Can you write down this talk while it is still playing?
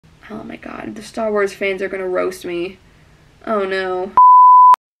Oh my god, the Star Wars fans are gonna roast me. Oh no.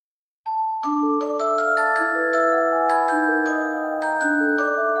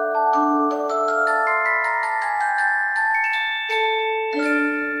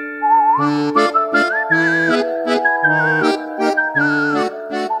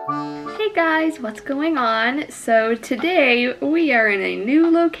 Hey guys, what's going on? So today we are in a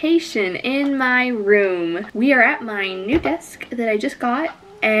new location in my room. We are at my new desk that I just got,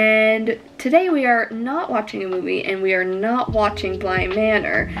 and today we are not watching a movie and we are not watching Bly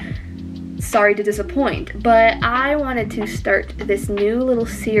Manor. Sorry to disappoint, but I wanted to start this new little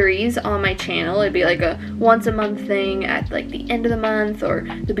series on my channel. It'd be like a once a month thing at like the end of the month or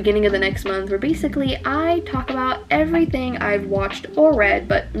the beginning of the next month, where basically I talk about everything I've watched or read,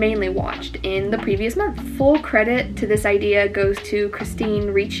 but mainly watched in the previous month. Full credit to this idea goes to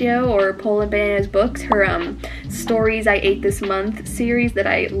Christine Riccio, or Poland Bananas Books, her Stories I Ate This Month series that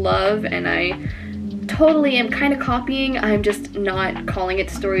I love and I totally am kind of copying. I'm just not calling it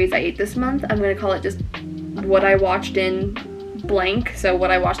Stories I Ate This Month. I'm going to call it just what I watched in blank, so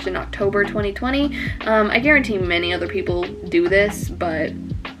what I watched in October 2020. I guarantee many other people do this, but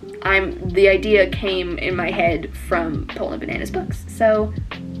the idea came in my head from Poland Bananas Books. So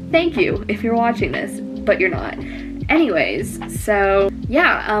thank you if you're watching this, but you're not. Anyways, so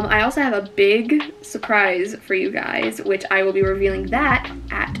yeah, I also have a big surprise for you guys, which I will be revealing that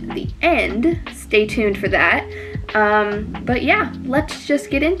at the end. Stay tuned for that. But yeah, let's just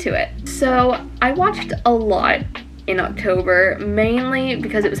get into it. So I watched a lot in October, mainly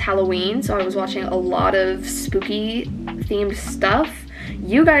because it was Halloween, so I was watching a lot of spooky themed stuff.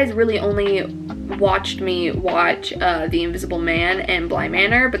 You guys really only watched me watch The Invisible Man and Bly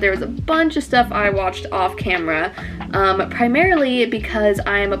Manor, but there was a bunch of stuff I watched off camera, primarily because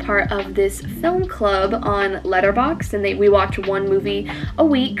I am a part of this film club on Letterboxd, and we watch one movie a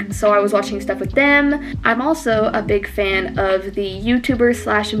week, so I was watching stuff with them. I'm also a big fan of the YouTuber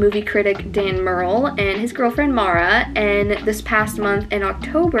slash movie critic Dan Murrell and his girlfriend Mara, and this past month in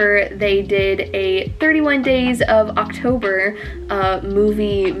October they did a 31 Days of October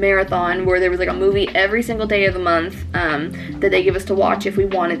movie marathon, where there was like a movie every single day of the month that they give us to watch if we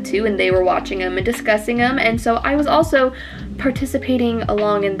wanted to, and they were watching them and discussing them, and so I was also participating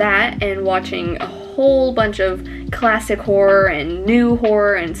along in that and watching a whole bunch of classic horror and new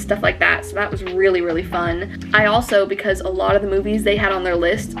horror and stuff like that, so that was really, really fun. I also, because a lot of the movies they had on their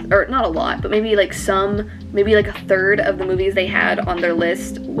list, or not a lot, but maybe like a third of the movies they had on their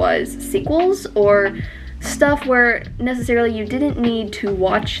list was sequels, or stuff where necessarily you didn't need to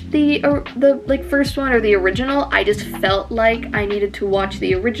watch the like first one or the original. I just felt like I needed to watch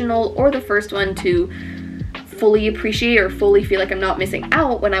the original or the first one to fully appreciate or fully feel like I'm not missing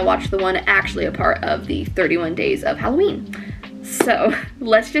out when I watch the one actually a part of the 31 Days of Halloween. So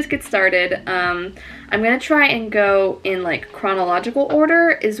let's just get started. I'm gonna try and go in like chronological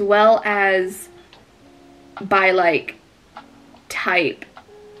order, as well as by like type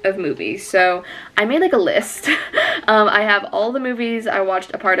of movies. So I made like a list. I have all the movies I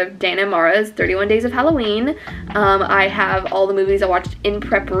watched a part of Dan and Mara's 31 Days of Halloween. I have all the movies I watched in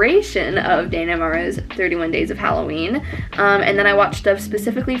preparation of Dan and Mara's 31 Days of Halloween. And then I watched stuff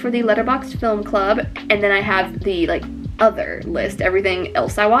specifically for the Letterboxd Film Club. And then I have the like other list, everything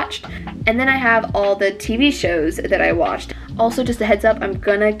else I watched. And then I have all the TV shows that I watched. Also, just a heads up, I'm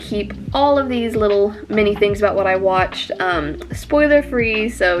gonna keep all of these little mini things about what I watched spoiler free,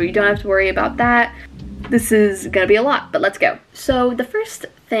 so you don't have to worry about that. This is gonna be a lot, but let's go. So the first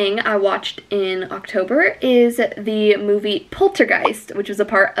thing I watched in October is the movie Poltergeist, which was a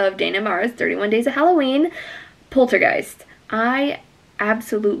part of Dana Mara's 31 Days of Halloween. Poltergeist. I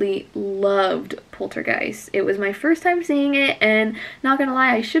absolutely loved Poltergeist. It was my first time seeing it, and not gonna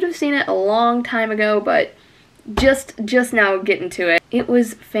lie, I should have seen it a long time ago, but just now getting to it. It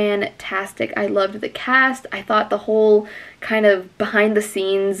was fantastic. I loved the cast. I thought the whole kind of behind the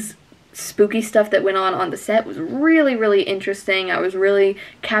scenes spooky stuff that went on the set was really, really interesting. I was really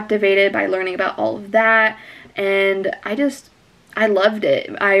captivated by learning about all of that, and I loved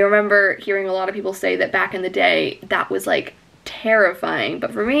it. I remember hearing a lot of people say that back in the day that was like terrifying,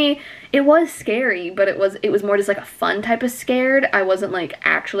 but for me it was scary, but it was more just like a fun type of scared. I wasn't like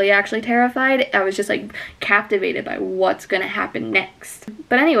actually terrified. I was just like captivated by what's gonna happen next.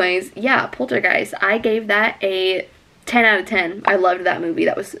 But anyways, yeah, Poltergeist, I gave that a 10 out of 10. I loved that movie.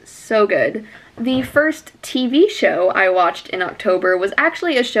 That was so good. The first TV show I watched in October was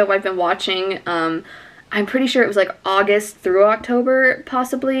actually a show I've been watching. I'm pretty sure it was like August through October,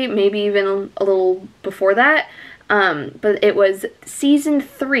 possibly, maybe even a little before that. But it was season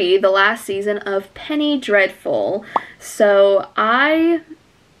 3, the last season of Penny Dreadful. So I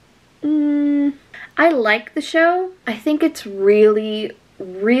I like the show. I think it's really,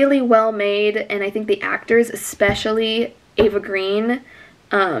 really well made, and I think the actors, especially Ava Green,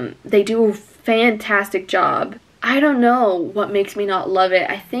 they do a fantastic job. I don't know what makes me not love it.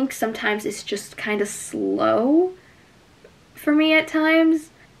 I think sometimes it's just kind of slow for me at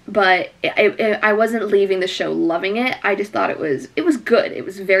times, but I wasn't leaving the show loving it. I just thought it was good. It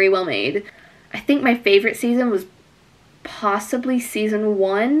was very well made. I think my favorite season was possibly season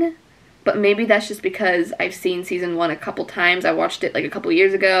 1, but maybe that's just because I've seen season 1 a couple times. I watched it like a couple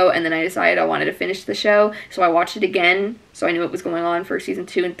years ago, and then I decided I wanted to finish the show, so I watched it again, so I knew what was going on for season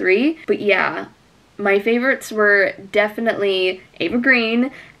 2 and 3. But yeah, my favorites were definitely Ava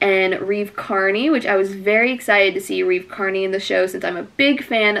Green and Reeve Carney, which I was very excited to see Reeve Carney in the show since I'm a big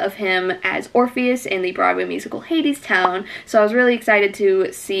fan of him as Orpheus in the Broadway musical Hadestown. So I was really excited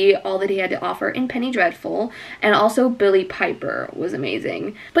to see all that he had to offer in Penny Dreadful. And also Billie Piper was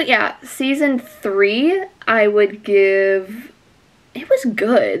amazing. But yeah, season 3, I would give... It was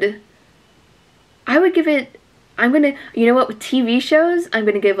good. I would give it... you know what, with TV shows, I'm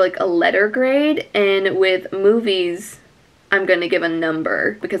gonna give like a letter grade, and with movies, I'm gonna give a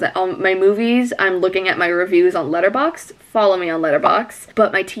number, because my movies, I'm looking at my reviews on Letterboxd. Follow me on Letterboxd.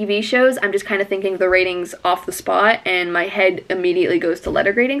 But my TV shows, I'm just kind of thinking the ratings off the spot, and my head immediately goes to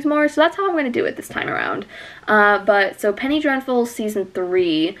letter gradings more, so that's how I'm gonna do it this time around. So Penny Dreadful season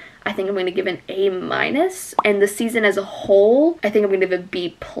 3, I think I'm gonna give an A-, and the season as a whole, I think I'm gonna give a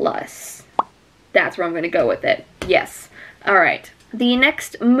B+. That's where I'm going to go with it. Yes. Alright. The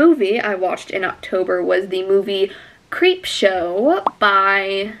next movie I watched in October was the movie Creepshow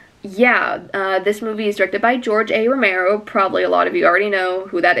by... this movie is directed by George A. Romero. Probably a lot of you already know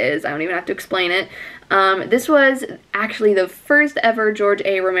who that is. I don't even have to explain it. This was actually the first ever George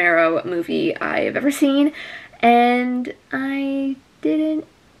A. Romero movie I have ever seen, and I didn't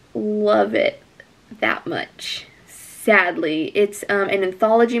love it that much. Sadly. It's an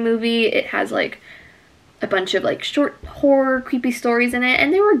anthology movie. It has like a bunch of like short horror creepy stories in it,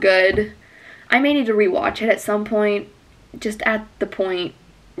 and they were good. I may need to rewatch it at some point. Just at the point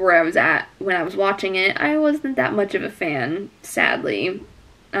where I was at when I was watching it, I wasn't that much of a fan, sadly.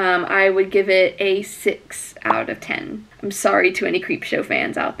 I would give it a 6 out of 10. I'm sorry to any Creepshow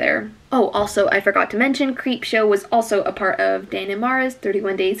fans out there. Oh, also, I forgot to mention, Creepshow was also a part of Dan and Mara's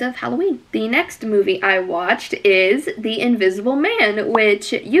 31 Days of Halloween. The next movie I watched is The Invisible Man,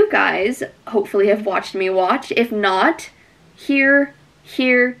 which you guys hopefully have watched me watch. If not, here,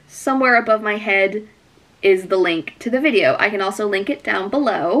 somewhere above my head is the link to the video. I can also link it down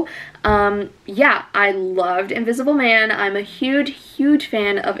below. Yeah, I loved Invisible Man. I'm a huge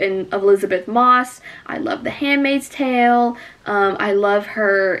fan of Elizabeth Moss. I love The Handmaid's Tale. I love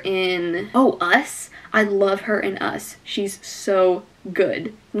her in, Us. I love her in Us. She's so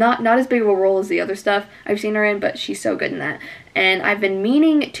good. Not as big of a role as the other stuff I've seen her in, but she's so good in that. And I've been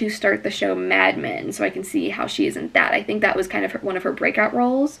meaning to start the show Mad Men so I can see how she is in that. I think that was kind of one of her breakout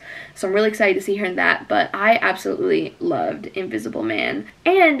roles, so I'm really excited to see her in that. But I absolutely loved Invisible Man.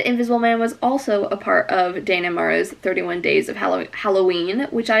 And Invisible Man was also a part of Dana and Mara's 31 Days of Halloween,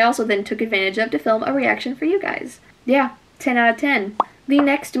 which I also then took advantage of to film a reaction for you guys. Yeah, 10 out of 10. The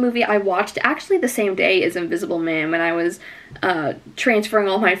next movie I watched actually the same day as Invisible Man. When I was transferring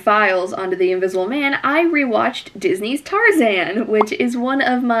all my files onto The Invisible Man, I rewatched Disney's Tarzan, which is one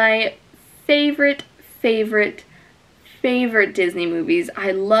of my favorite Disney movies.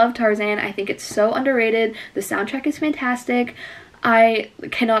 I love Tarzan. I think it's so underrated. The soundtrack is fantastic. I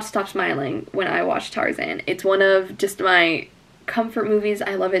cannot stop smiling when I watch Tarzan. It's one of just my comfort movies.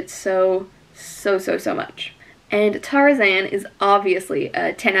 I love it so much. And Tarzan is obviously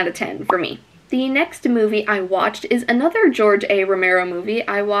a 10 out of 10 for me. The next movie I watched is another George A. Romero movie.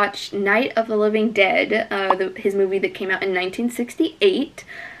 I watched Night of the Living Dead, his movie that came out in 1968.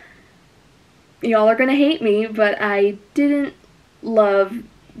 Y'all are gonna hate me, but I didn't love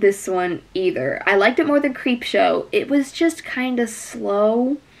this one either. I liked it more than Creepshow. It was just kind of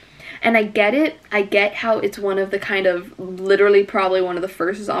slow. And I get it. I get how it's one of the kind of, literally probably one of the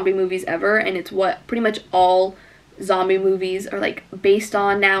first zombie movies ever, and it's what pretty much all zombie movies are like based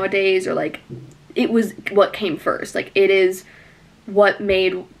on nowadays, or like it was what came first. Like it is what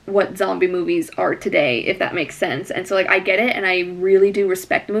made what zombie movies are today, if that makes sense. And so like I get it, and I really do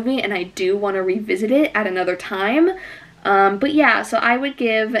respect the movie, and I do want to revisit it at another time. But yeah, so I would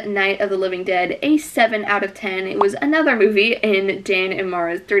give Night of the Living Dead a 7 out of 10. It was another movie in Dan and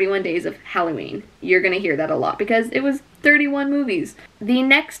Mara's 31 Days of Halloween. You're gonna hear that a lot because it was 31 movies. The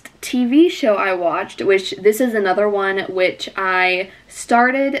next TV show I watched, which this is another one which I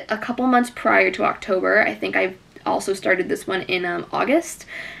started a couple months prior to October. I think also started this one in August,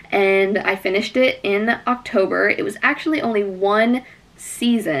 and I finished it in October. It was actually only one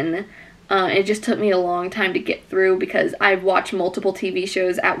season. It just took me a long time to get through because I've watched multiple TV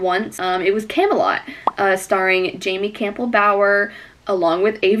shows at once. It was Camelot, starring Jamie Campbell Bower, along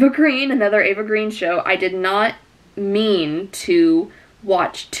with Ava Green, another Ava Green show. I did not mean to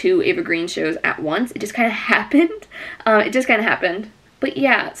watch 2 Ava Green shows at once. It just kind of happened. But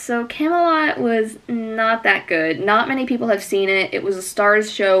yeah, so Camelot was not that good. Not many people have seen it. It was a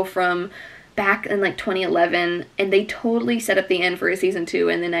Starz show from back in like 2011, and they totally set up the end for a season 2,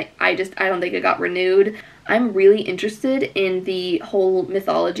 and then I don't think it got renewed. I'm really interested in the whole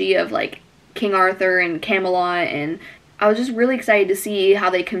mythology of like King Arthur and Camelot, and I was just really excited to see how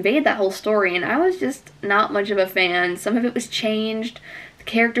they conveyed that whole story, and I was just not much of a fan. Some of it was changed, the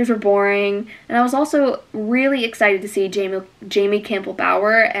characters were boring, and I was also really excited to see Jamie Campbell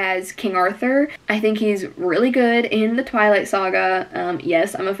Bower as King Arthur. I think he's really good in the Twilight Saga.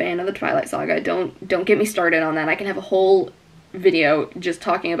 Yes, I'm a fan of the Twilight Saga. Don't get me started on that. I can have a whole video just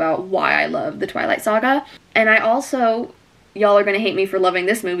talking about why I love the Twilight Saga. And I also, y'all are gonna hate me for loving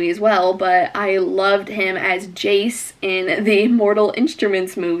this movie as well, but I loved him as Jace in the Mortal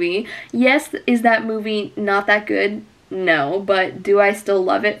Instruments movie. Yes, is that movie not that good? No, but do I still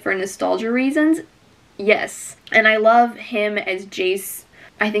love it for nostalgia reasons? Yes. And I love him as Jace.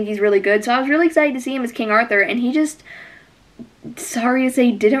 I think he's really good, so I was really excited to see him as King Arthur, and he just, sorry to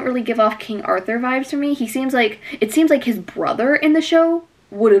say, didn't really give off King Arthur vibes to me. It seems like his brother in the show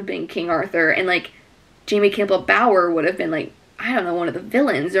would have been King Arthur, and like Jamie Campbell Bower would have been like, I don't know, one of the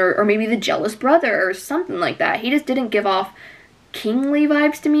villains, or maybe the jealous brother or something like that. He just didn't give off kingly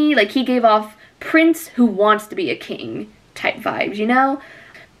vibes to me. Like, he gave off prince who wants to be a king type vibes, you know?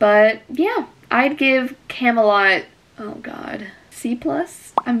 But yeah, I'd give Camelot, oh god, C+.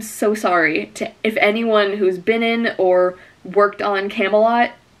 I'm so sorry to if anyone who's been in or worked on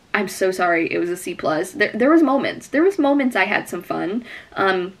Camelot. I'm so sorry, it was a C+. There was moments I had some fun.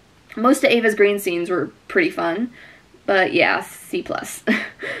 Most of Ava's Green scenes were pretty fun, but yeah, C+.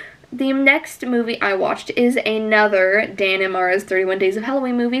 The next movie I watched is another Dan and Mara's 31 Days of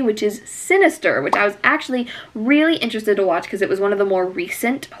Halloween movie, which is Sinister, which I was actually really interested to watch because it was one of the more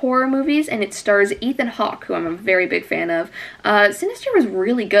recent horror movies, and it stars Ethan Hawke, who I'm a very big fan of. Sinister was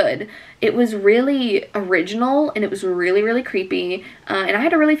really good. It was really original, and it was really, really creepy, and I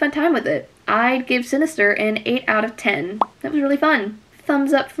had a really fun time with it. I'd give Sinister an 8 out of 10. That was really fun.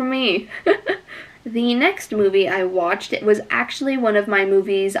 Thumbs up for me. The next movie I watched, it was actually one of my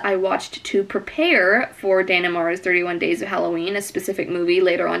movies I watched to prepare for Dan and Mara's 31 Days of Halloween, a specific movie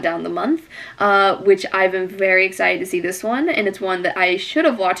later on down the month, which I've been very excited to see this one, and it's one that I should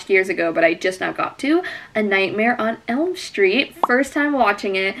have watched years ago, but I just now got to, A Nightmare on Elm Street. First time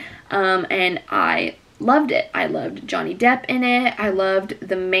watching it, and I loved it. I loved Johnny Depp in it. I loved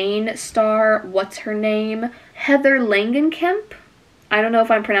the main star, what's her name? Heather Langenkamp? I don't know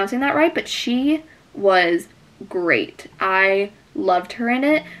if I'm pronouncing that right, but she was great. I loved her in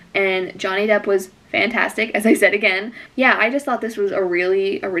it, and Johnny Depp was fantastic, as I said again. Yeah, I just thought this was a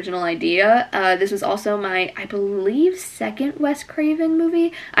really original idea. This was also my, I believe, second Wes Craven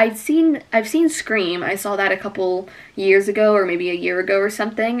movie. I've seen Scream. I saw that a couple years ago, or maybe a year ago or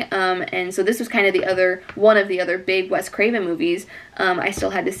something, and so this was kind of one of the other big Wes Craven movies I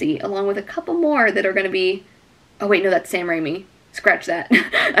still had to see, along with a couple more that are going to be, oh wait, no, that's Sam Raimi. Scratch that.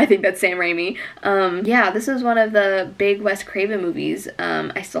 I think that's Sam Raimi. Yeah, this is one of the big Wes Craven movies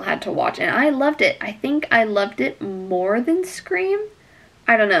I still had to watch, and I loved it. I think I loved it more than Scream.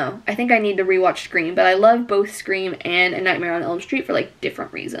 I don't know. I think I need to rewatch Scream, but I love both Scream and A Nightmare on Elm Street for like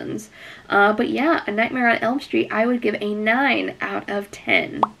different reasons. But yeah, A Nightmare on Elm Street I would give a 9 out of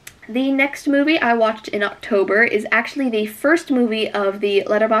 10. The next movie I watched in October is actually the first movie of the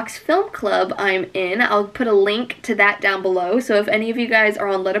Letterboxd Film Club I'm in. I'll put a link to that down below, so if any of you guys are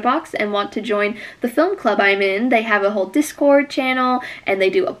on Letterboxd and want to join the film club I'm in, they have a whole Discord channel, and they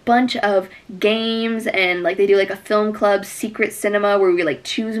do a bunch of games, and like they do like a film club secret cinema where we like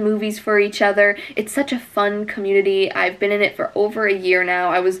choose movies for each other. It's such a fun community. I've been in it for over a year now.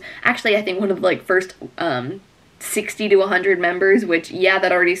 I was actually, I think, one of the like first 60 to 100 members, which, yeah,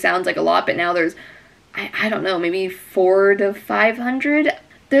 that already sounds like a lot, but now there's, I don't know, maybe 400 to 500.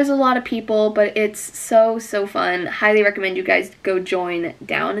 There's a lot of people, but it's so fun. Highly recommend you guys go join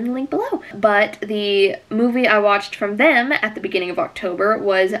down in the link below. But the movie I watched from them at the beginning of October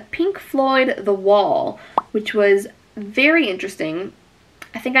was Pink Floyd The Wall, which was very interesting.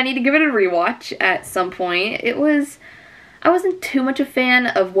 I think I need to give it a rewatch at some point. I wasn't too much a fan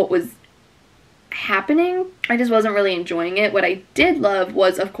of what was happening. I just wasn't really enjoying it. What I did love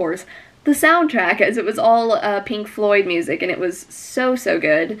was, of course, the soundtrack, as it was all Pink Floyd music, and it was so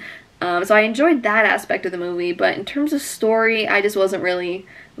good. So I enjoyed that aspect of the movie, but in terms of story, I just wasn't really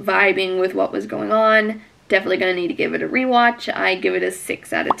vibing with what was going on. Definitely gonna need to give it a rewatch. I give it a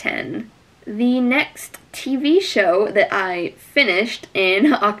 6 out of 10. The next TV show that I finished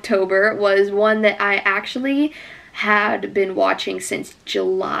in October was one that I actually had been watching since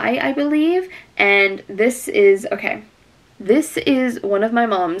July, I believe, and this is one of my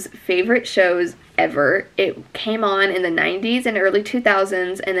mom's favorite shows ever. It came on in the 90s and early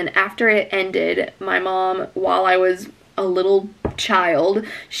 2000s, and then after it ended, my mom, while I was a little child,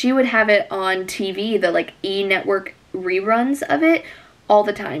 she would have it on TV, the like E! Network reruns of it, all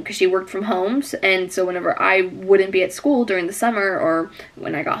the time, because she worked from home, and so whenever I wouldn't be at school during the summer, or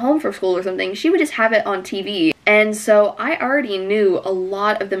when I got home from school or something, she would just have it on TV. And so I already knew a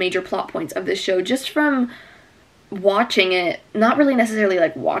lot of the major plot points of this show just from watching it, not really necessarily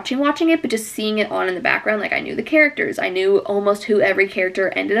like watching it, but just seeing it on in the background. Like, I knew the characters, I knew almost who every character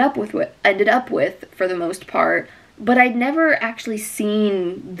ended up with for the most part, but I'd never actually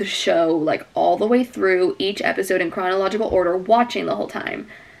seen the show like all the way through, each episode in chronological order, watching the whole time.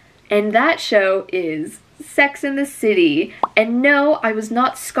 And that show is Sex and the City. And no, I was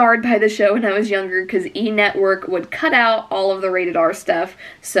not scarred by the show when I was younger, because E! Network would cut out all of the rated R stuff,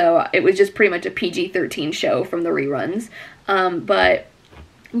 so it was just pretty much a PG-13 show from the reruns. But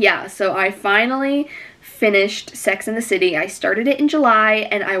yeah, so I finally finished Sex and the City. I started it in July,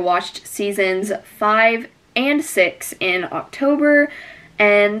 and I watched seasons 5 and 6 in October,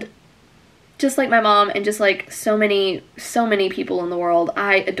 and just like my mom and just like so many people in the world,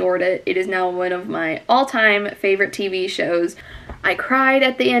 I adored it. It is now one of my all-time favorite TV shows. I cried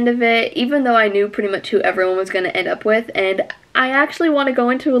at the end of it, even though I knew pretty much who everyone was going to end up with, and I actually want to go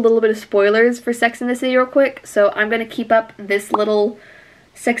into a little bit of spoilers for Sex and the City real quick, so I'm going to keep up this little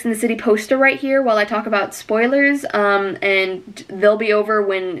Sex and the City poster right here while I talk about spoilers, and they'll be over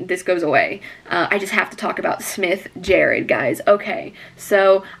when this goes away. I just have to talk about Smith Jared, guys. Okay,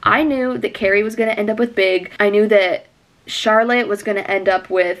 so I knew that Carrie was going to end up with Big. I knew that Charlotte was going to end up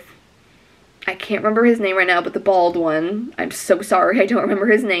with, I can't remember his name right now, but the bald one. I'm so sorry, I don't remember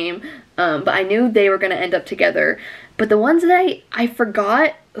his name. But I knew they were going to end up together. But the ones that I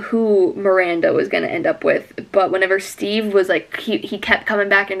forgot who Miranda was going to end up with, but whenever Steve was like, he kept coming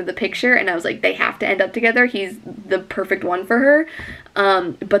back into the picture, and I was like, they have to end up together, he's the perfect one for her.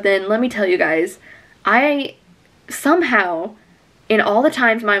 But then let me tell you guys, I somehow, in all the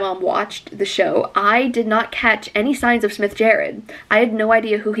times my mom watched the show, I did not catch any signs of Smith Jared. I had no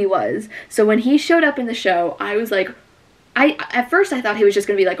idea who he was. So when he showed up in the show, I was like, at first I thought he was just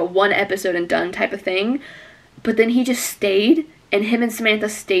going to be like a one episode and done type of thing, but then he just stayed, and him and Samantha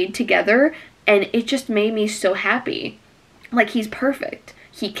stayed together, and it just made me so happy. Like, he's perfect.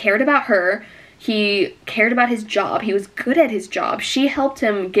 He cared about her. He cared about his job. He was good at his job. She helped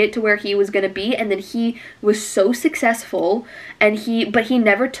him get to where he was going to be, and then he was so successful, and but he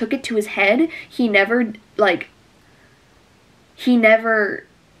never took it to his head. He never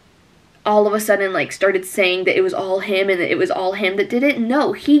all of a sudden like started saying that it was all him and that it was all him that did it.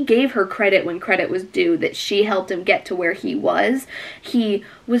 No, he gave her credit when credit was due, that she helped him get to where he was. He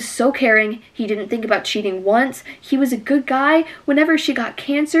was so caring. He didn't think about cheating once. He was a good guy. Whenever she got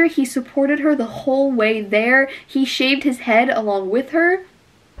cancer, he supported her the whole way there. He shaved his head along with her.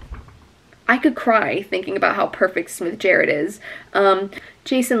 I could cry thinking about how perfect Smith Jared is.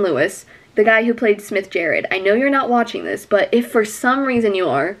 Jason Lewis, the guy who played Smith Jared, I know you're not watching this, but if for some reason you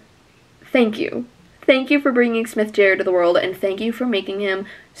are, thank you. Thank you for bringing Smith Jared to the world, and thank you for making him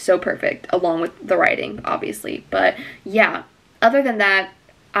so perfect, along with the writing, obviously. But yeah, other than that,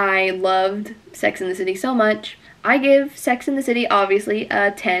 I loved Sex and the City so much. I give Sex and the City, obviously,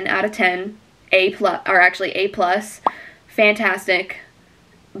 a 10 out of 10. A+, fantastic,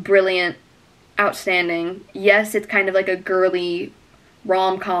 brilliant, outstanding. Yes, it's kind of like a girly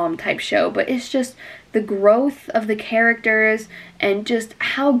rom-com type show, but it's just the growth of the characters and just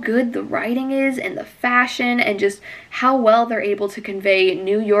how good the writing is and the fashion and just how well they're able to convey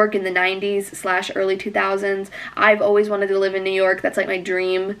New York in the 90s / early 2000s. I've always wanted to live in New York. That's like my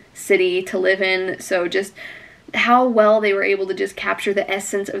dream city to live in. So just how well they were able to just capture the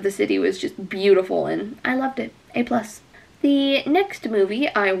essence of the city was just beautiful, and I loved it. A+. The next movie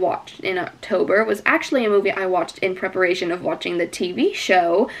I watched in October was actually a movie I watched in preparation of watching the TV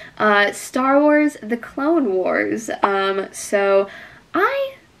show, Star Wars: The Clone Wars. So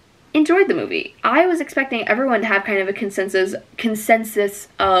I enjoyed the movie. I was expecting everyone to have kind of a consensus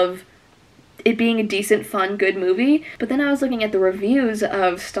of it being a decent, fun, good movie. But then I was looking at the reviews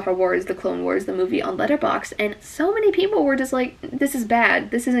of Star Wars, The Clone Wars, the movie on Letterboxd, and so many people were just like, this is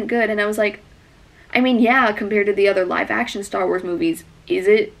bad, this isn't good. And I was like, I mean, yeah, compared to the other live-action Star Wars movies, is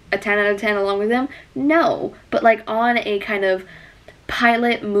it a 10 out of 10 along with them? No. But like on a kind of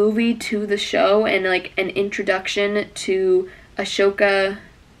pilot movie to the show and like an introduction to Ahsoka,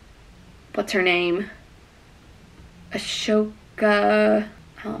 what's her name? Ahsoka,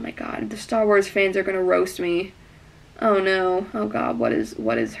 oh my god, the Star Wars fans are gonna roast me. Oh no, oh god, what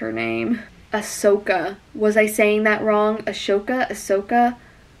is her name? Ahsoka. Was I saying that wrong? Ahsoka?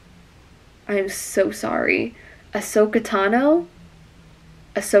 I am so sorry. Ahsoka Tano?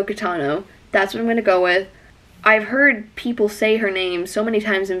 Ahsoka Tano. That's what I'm gonna go with. I've heard people say her name so many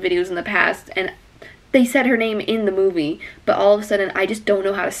times in videos in the past, and they said her name in the movie, but all of a sudden I just don't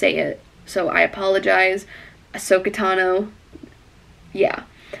know how to say it. So I apologize. Ahsoka Tano. Yeah.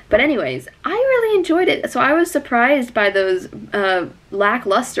 But anyways, I really enjoyed it. So I was surprised by those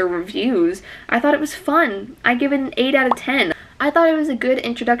lackluster reviews. I thought it was fun. I give it an 8 out of 10. I thought it was a good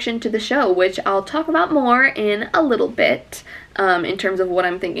introduction to the show, which I'll talk about more in a little bit in terms of what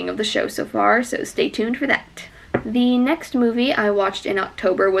I'm thinking of the show so far, so stay tuned for that. The next movie I watched in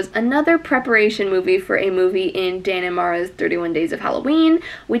October was another preparation movie for a movie in Dan and Mara's 31 Days of Halloween,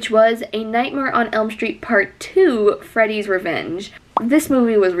 which was A Nightmare on Elm Street Part 2, Freddy's Revenge. This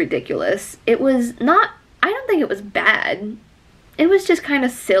movie was ridiculous. It was not, I don't think it was bad. It was just kind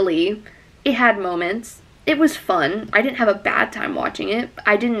of silly. It had moments. It was fun. I didn't have a bad time watching it.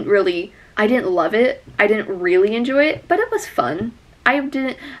 I didn't love it. I didn't really enjoy it, but it was fun. I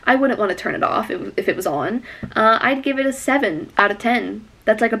wouldn't want to turn it off if it was on. I'd give it a 7 out of 10.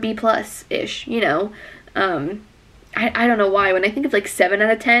 That's like a B+-ish, you know. I don't know why. When I think of like 7 out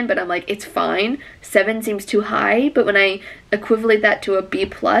of 10, but I'm like, it's fine. 7 seems too high, but when I equivalent that to a B+,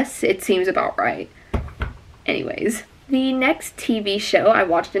 it seems about right. Anyways. The next TV show I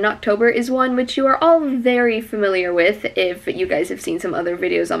watched in October is one which you are all very familiar with if you guys have seen some other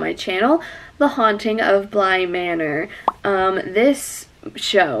videos on my channel, The Haunting of Bly Manor. This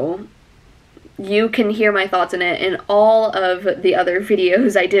show, you can hear my thoughts on it in all of the other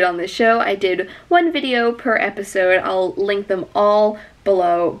videos I did on this show. I did one video per episode. I'll link them all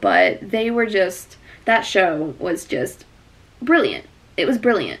below, but they were just, that show was just brilliant. It was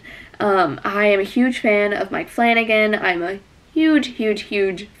brilliant. I am a huge fan of Mike Flanagan. I'm a huge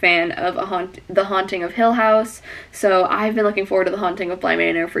fan of The Haunting of Hill House. So I've been looking forward to The Haunting of Bly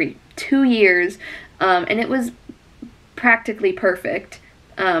Manor for 2 years, and it was practically perfect.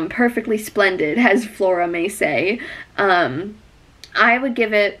 Perfectly splendid, as Flora may say. I would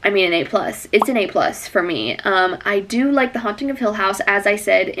give it, I mean, an A+. It's an A+ for me. I do like The Haunting of Hill House, as I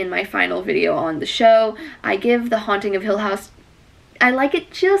said in my final video on the show. I give The Haunting of Hill House, I like it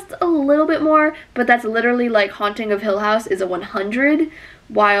just a little bit more, but that's literally like Haunting of Hill House is a 100,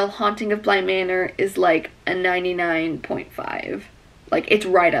 while Haunting of Bly Manor is like a 99.5. Like, it's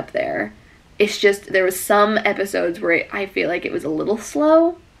right up there. It's just, there was some episodes where I feel like it was a little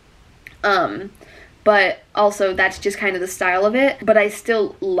slow, but also that's just kind of the style of it, but I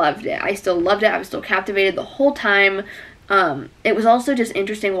still loved it. I was still captivated the whole time. It was also just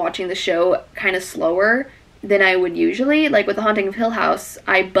interesting watching the show kind of slower than I would usually. Like with The Haunting of Hill House,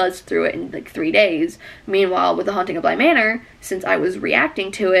 I buzzed through it in like 3 days. Meanwhile, with The Haunting of Bly Manor, since I was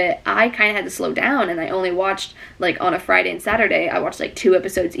reacting to it, I kind of had to slow down, and I only watched, like on a Friday and Saturday, I watched like 2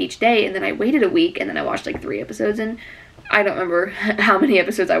 episodes each day, and then I waited a week, and then I watched like 3 episodes, and I don't remember how many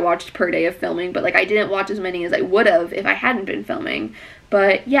episodes I watched per day of filming, but like I didn't watch as many as I would have if I hadn't been filming.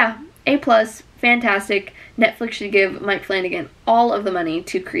 But yeah, A+, fantastic. Netflix should give Mike Flanagan all of the money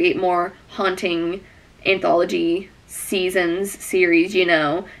to create more haunting anthology series, you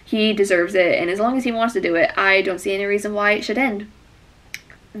know. He deserves it, and as long as he wants to do it, I don't see any reason why it should end.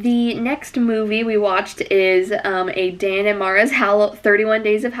 The next movie we watched is a Dan and Mara's 31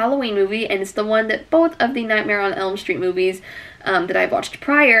 Days of Halloween movie, and it's the one that both of the Nightmare on Elm Street movies that I watched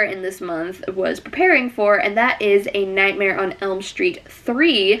prior in this month was preparing for, and that is A Nightmare on Elm Street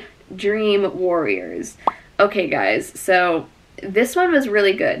 3, Dream Warriors. Okay guys, so this one was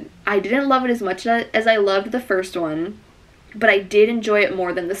really good. I didn't love it as much as I loved the first one, but I did enjoy it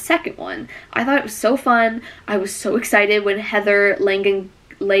more than the second one. I thought it was so fun. I was so excited when Heather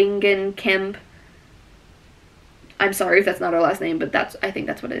Langenkamp, I'm sorry if that's not her last name, but I think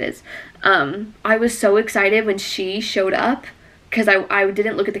that's what it is. I was so excited when she showed up, because I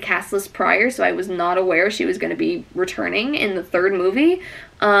didn't look at the cast list prior, so I was not aware she was going to be returning in the third movie.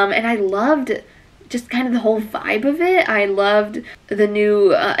 And I loved just kind of the whole vibe of it. I loved the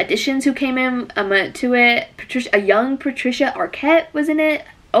new additions who came in to it. A young Patricia Arquette was in it.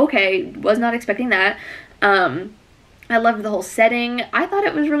 okay, was not expecting that. I loved the whole setting. I thought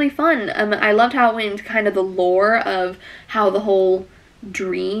it was really fun. I loved how it went into kind of the lore of how the whole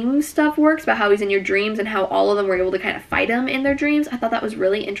dream stuff works, about how he's in your dreams and how all of them were able to kind of fight him in their dreams. I thought that was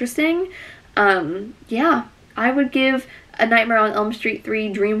really interesting. Yeah, I would give A Nightmare on Elm Street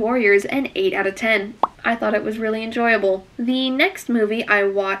 3 Dream Warriors an 8 out of 10. I thought it was really enjoyable. The next movie I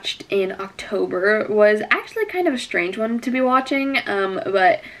watched in October was actually kind of a strange one to be watching,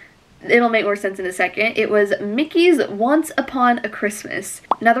 but it'll make more sense in a second. It was Mickey's Once Upon a Christmas.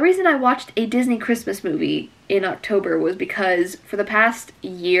 Now, the reason I watched a Disney Christmas movie in October was because for the past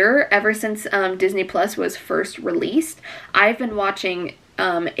year, ever since Disney Plus was first released, I've been watching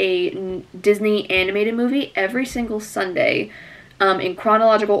a Disney animated movie every single Sunday in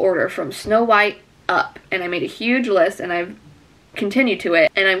chronological order from Snow White up. And I made a huge list, and I've continued to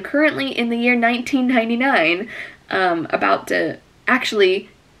it. And I'm currently in the year 1999, about to actually...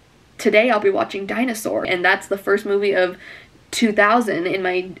 Today I'll be watching Dinosaur, and that's the first movie of 2000 in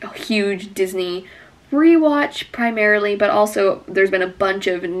my huge Disney rewatch primarily, but also there's been a bunch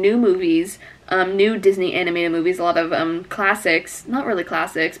of new movies, new Disney animated movies, a lot of classics, not really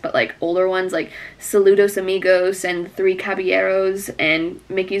classics, but like older ones like Saludos Amigos and Three Caballeros and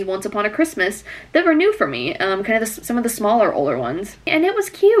Mickey's Once Upon a Christmas that were new for me, kind of some of the smaller older ones. And it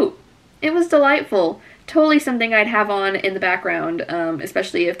was cute. It was delightful. Totally something I'd have on in the background,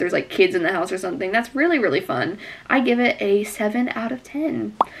 especially if there's like kids in the house or something. That's really, really fun. I give it a 7 out of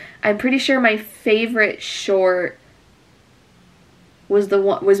 10. I'm pretty sure my favorite short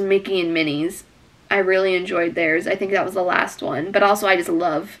was Mickey and Minnie's. I really enjoyed theirs. I think that was the last one. But also I just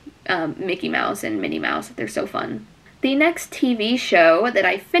love Mickey Mouse and Minnie Mouse. They're so fun. The next TV show that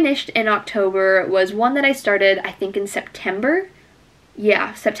I finished in October was one that I started, I think, in September.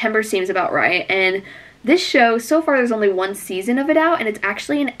 Yeah, September seems about right. And this show, so far there's only one season of it out, and it's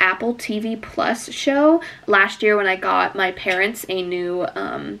actually an Apple TV Plus show. Last year when I got my parents a new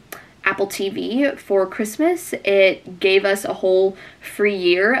Apple TV for Christmas, it gave us a whole free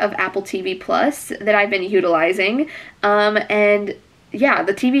year of Apple TV Plus that I've been utilizing. And yeah,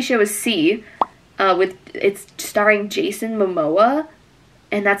 the TV show is C, it's starring Jason Momoa,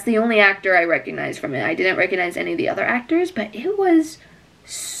 and that's the only actor I recognize from it. I didn't recognize any of the other actors, but it was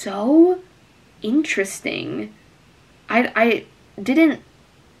so interesting. I didn't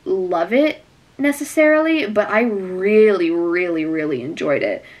love it necessarily, but I really, really, really enjoyed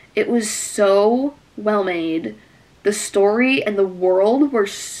it. It was so well made. The story and the world were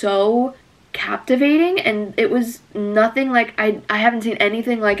so captivating, and it was nothing like I haven't seen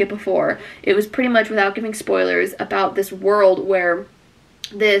anything like it before. It was pretty much, without giving spoilers, about this world where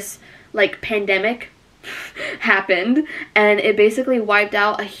this like pandemic happened, and it basically wiped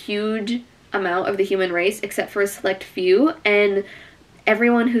out a huge amount of the human race except for a select few, and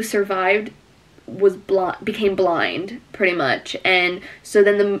everyone who survived became blind pretty much. And so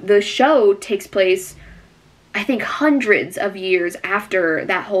then the show takes place, I think, hundreds of years after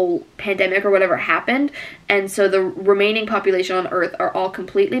that whole pandemic or whatever happened, and so the remaining population on Earth are all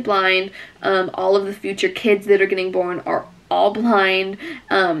completely blind. All of the future kids that are getting born are all blind.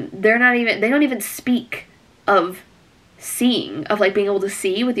 They don't even speak of seeing, of like being able to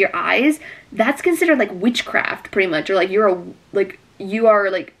see with your eyes. That's considered like witchcraft pretty much, or like you are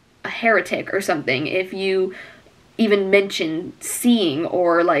like a heretic or something if you even mention seeing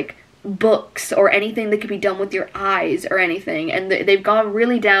or like books or anything that could be done with your eyes or anything. And they've gone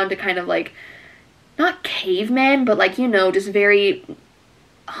really down to kind of like, not cavemen, but like, you know, just very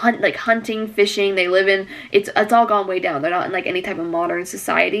hunting, fishing. They live in, it's all gone way down. They're not in like any type of modern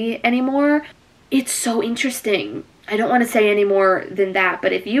society anymore. It's so interesting. I don't want to say any more than that,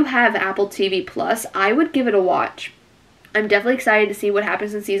 but if you have Apple TV Plus, I would give it a watch. I'm definitely excited to see what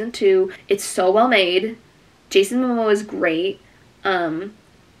happens in season 2. It's so well made. Jason Momoa is great.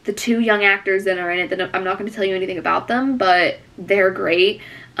 The two young actors that are in it, that I'm not going to tell you anything about them, but they're great.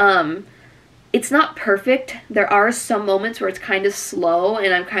 It's not perfect. There are some moments where it's kind of slow,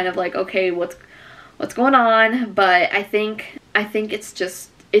 and I'm kind of like, okay, what's going on? But I think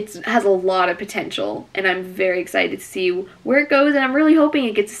it has a lot of potential, and I'm very excited to see where it goes, and I'm really hoping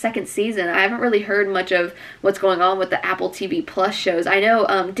it gets a second season. I haven't really heard much of what's going on with the Apple TV Plus shows. I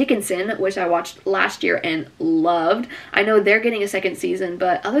know Dickinson, which I watched last year and loved, I know they're getting a second season,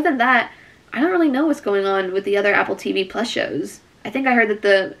 but other than that, I don't really know what's going on with the other Apple TV Plus shows. I think I heard that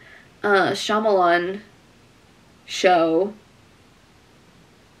the Shyamalan show,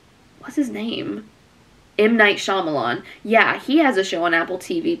 what's his name? M. Night Shyamalan. Yeah, he has a show on Apple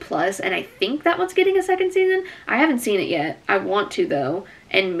TV Plus, and I think that one's getting a second season. I haven't seen it yet. I want to, though.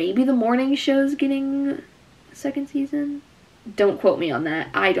 And maybe The Morning Show's getting a second season. Don't quote me on that.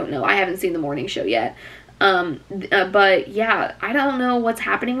 I don't know. I haven't seen the morning show yet. But yeah, I don't know what's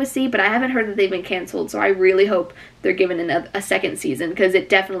happening with C, but I haven't heard that they've been canceled, so I really hope they're given a second season, because it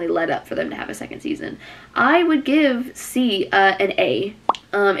definitely led up for them to have a second season. I would give C an A.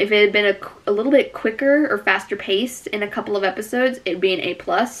 If it had been a little bit quicker or faster paced in a couple of episodes, it'd be an A+.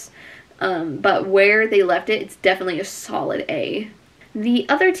 But where they left it, it's definitely a solid A. The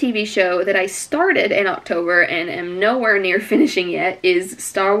other TV show that I started in October and am nowhere near finishing yet is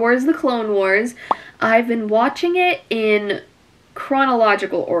Star Wars: The Clone Wars. I've been watching it in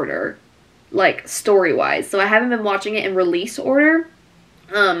chronological order, like story-wise. So I haven't been watching it in release order,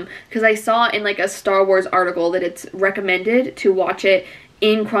 because I saw in like a Star Wars article that it's recommended to watch it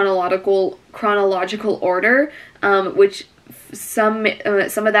in chronological order, which some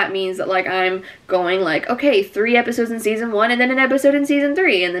of that means that like I'm going like, okay, 3 episodes in season 1 and then an episode in season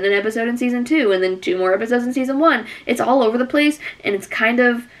 3 and then an episode in season 2 and then 2 more episodes in season 1. It's all over the place and it's kind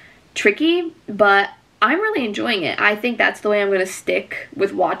of tricky, but I'm really enjoying it. I think that's the way I'm going to stick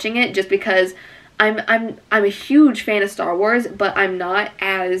with watching it, just because I'm a huge fan of Star Wars, but I'm not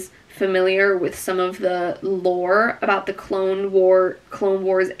as familiar with some of the lore about the Clone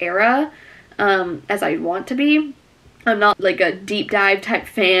Wars era as I want to be. I'm not like a deep dive type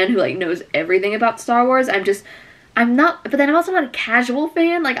fan who like knows everything about Star Wars. But then I'm also not a casual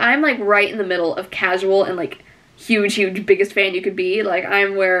fan. Like I'm like right in the middle of casual and like huge biggest fan you could be. Like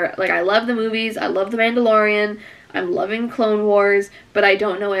I'm where like I love the movies, I love The Mandalorian, I'm loving Clone Wars, but I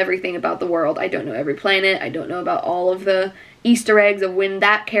don't know everything about the world. I don't know every planet. I don't know about all of the Easter eggs of when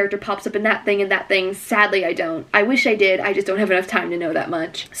that character pops up in that thing and that thing. Sadly, I don't. I wish I did. I just don't have enough time to know that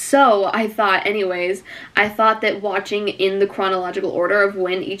much. So I thought that watching in the chronological order of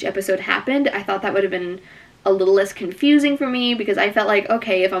when each episode happened, I thought that would have been a little less confusing for me, because I felt like,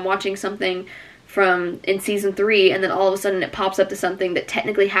 okay, if I'm watching something from in season 3 and then all of a sudden it pops up to something that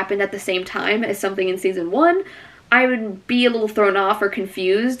technically happened at the same time as something in season 1, I would be a little thrown off or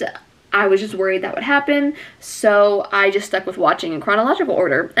confused. I was just worried that would happen, so I just stuck with watching in chronological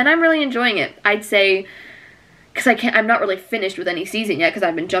order, and I'm really enjoying it. I'd say, because I'm not really finished with any season yet because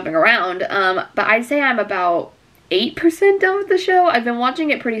I've been jumping around, but I'd say I'm about 8% done with the show. I've been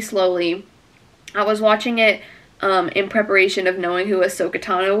watching it pretty slowly. I was watching it in preparation of knowing who Ahsoka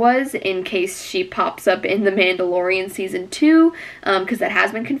Tano was, in case she pops up in The Mandalorian season 2, because that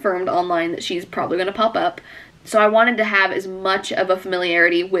has been confirmed online that she's probably going to pop up. So I wanted to have as much of a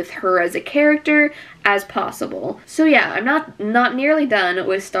familiarity with her as a character as possible. So yeah, I'm not nearly done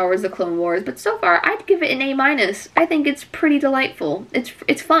with Star Wars: The Clone Wars, but so far I'd give it an A-. I think it's pretty delightful.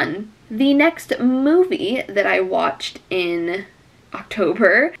 It's fun. The next movie that I watched in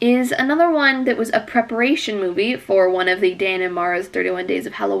October is another one that was a preparation movie for one of the Dan and Mara's 31 Days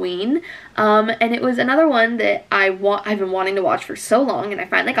of Halloween, and it was another one that I've been wanting to watch for so long, and I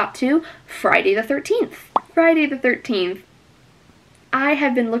finally got to, Friday the 13th. Friday the 13th. I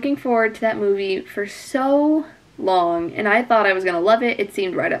have been looking forward to that movie for so long, and I thought I was gonna love it. It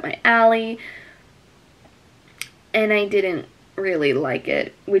seemed right up my alley, and I didn't really like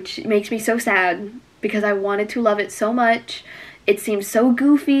it, which makes me so sad because I wanted to love it so much. It seemed so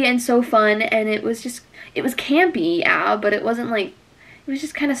goofy and so fun, and it was campy, yeah, but it wasn't like, it was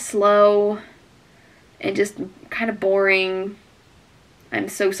just kind of slow and just kind of boring. I'm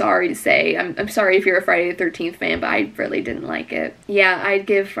so sorry to say. I'm sorry if you're a Friday the 13th fan, but I really didn't like it. Yeah, I'd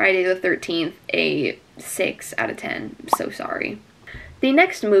give Friday the 13th a 6 out of 10. I'm so sorry. The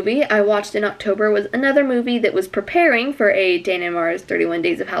next movie I watched in October was another movie that was preparing for a Dan and Mara's 31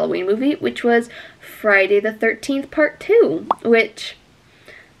 Days of Halloween movie, which was Friday the 13th Part 2, which,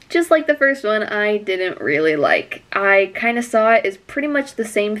 just like the first one, I didn't really like. I kind of saw it as pretty much the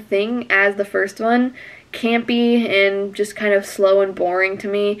same thing as the first one. Campy and just kind of slow and boring to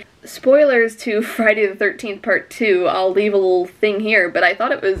me. Spoilers to Friday the 13th Part 2, I'll leave a little thing here, but I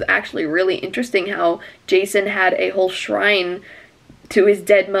thought it was actually really interesting how Jason had a whole shrine to his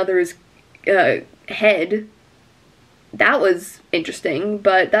dead mother's head. That was interesting,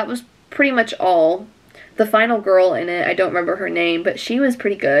 but that was pretty much all. The final girl in it, I don't remember her name, but she was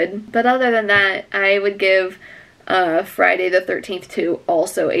pretty good. But other than that, I would give Friday the 13th 2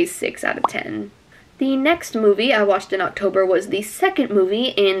 also a 6 out of 10. The next movie I watched in October was the second movie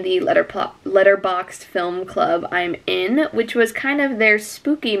in the letterboxd film club I'm in, which was kind of their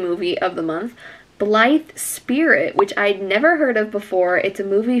spooky movie of the month, Blithe Spirit, which I'd never heard of before. It's a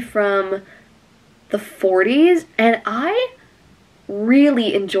movie from the 40s, and I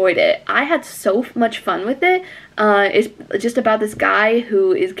really enjoyed it. I had so much fun with it. It's just about this guy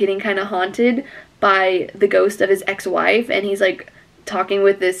who is getting kind of haunted by the ghost of his ex-wife, and he's like talking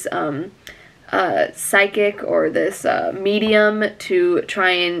with this psychic or this medium to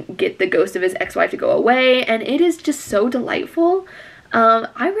try and get the ghost of his ex-wife to go away, and it is just so delightful.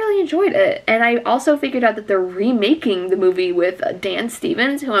 I really enjoyed it, and I also figured out that they're remaking the movie with Dan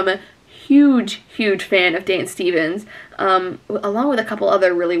Stevens, who I'm a huge fan of. Dan Stevens, along with a couple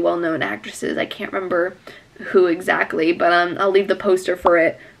other really well-known actresses. I can't remember who exactly, but I'll leave the poster for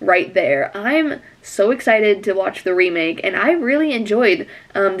it right there. I'm so excited to watch the remake, and I really enjoyed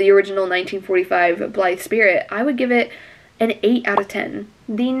the original 1945 Blithe Spirit. I would give it an 8 out of 10.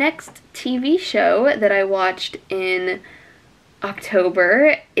 The next TV show that I watched in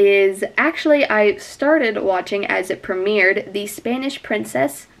October is actually, I started watching as it premiered, The Spanish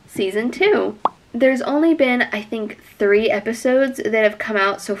Princess Season 2. There's only been, I think, 3 episodes that have come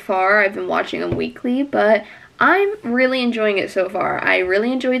out so far. I've been watching them weekly, but I'm really enjoying it so far. I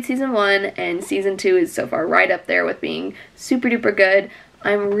really enjoyed Season 1, and Season 2 is so far right up there with being super duper good.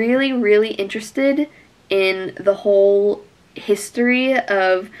 I'm really interested in the whole history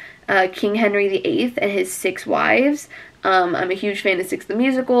of King Henry VIII and his 6 wives. I'm a huge fan of Six the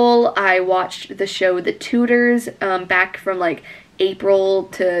Musical. I watched the show The Tudors back from like April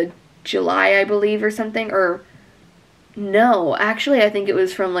to July, I believe, or something, or no, actually I think it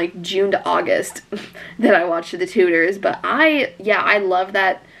was from like June to August that I watched The Tudors, but I love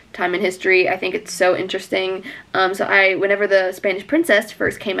that time in history. I think it's so interesting. Whenever The Spanish Princess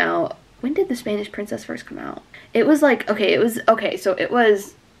first came out, when did The Spanish Princess first come out? It was like, so it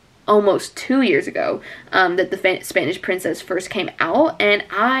was almost 2 years ago that the Spanish Princess first came out, and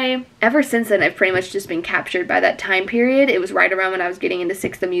ever since then, I've pretty much just been captured by that time period. It was right around when I was getting into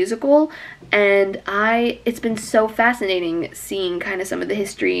Six the Musical, and it's been so fascinating seeing kind of some of the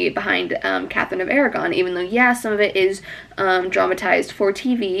history behind Catherine of Aragon. Even though, yeah, some of it is dramatized for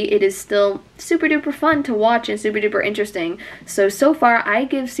TV, it is still super duper fun to watch and super duper interesting. So far, I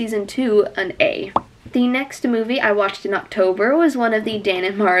give Season 2 an A. The next movie I watched in October was one of the Dan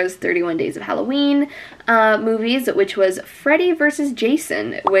and Mara's 31 Days of Halloween movies, which was Freddy vs.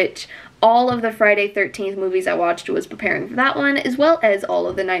 Jason, which all of the Friday 13th movies I watched was preparing for that one, as well as all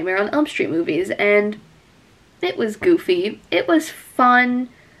of the Nightmare on Elm Street movies, and it was goofy. It was fun,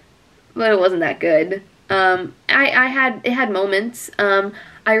 but it wasn't that good. It had moments.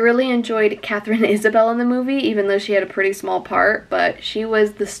 I really enjoyed Catherine Isabel in the movie, even though she had a pretty small part, but she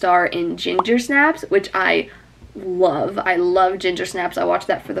was the star in Ginger Snaps, which I love. I love Ginger Snaps. I watched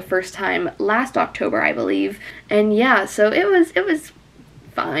that for the first time last October, I believe. And yeah, so it was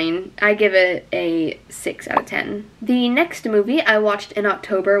fine. I give it a 6 out of 10. The next movie I watched in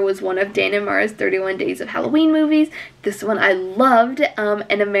October was one of Dan and Mara's 31 Days of Halloween movies. This one I loved,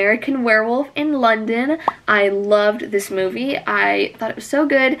 An American Werewolf in London. I loved this movie. I thought it was so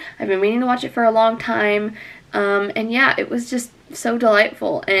good. I've been meaning to watch it for a long time. And yeah, it was just so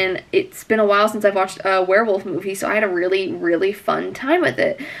delightful, and it's been a while since I've watched a werewolf movie, so I had a really fun time with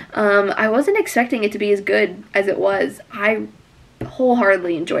it. I wasn't expecting it to be as good as it was. I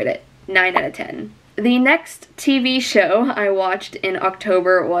wholeheartedly enjoyed it. 9 out of 10. The next TV show I watched in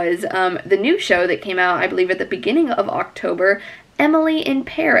October was the new show that came out, I believe, at the beginning of October, Emily in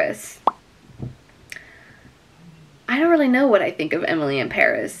Paris. I don't really know what I think of Emily in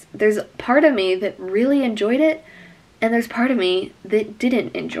Paris. There's part of me that really enjoyed it, and there's part of me that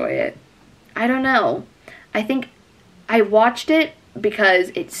didn't enjoy it. I don't know. I think I watched it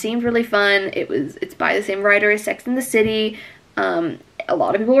because it seemed really fun. It's by the same writer as Sex and the City. A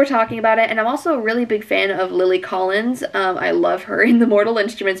lot of people were talking about it, and I'm also a really big fan of Lily Collins. I love her in the Mortal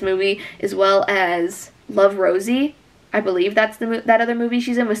Instruments movie, as well as Love, Rosie. I believe that's that other movie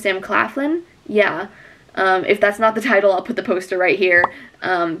she's in with Sam Claflin. Yeah. If that's not the title, I'll put the poster right here.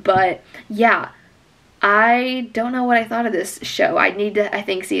 But yeah, I don't know what I thought of this show. I need to, I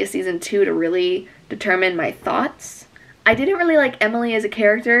think, see a season 2 to really determine my thoughts. I didn't really like Emily as a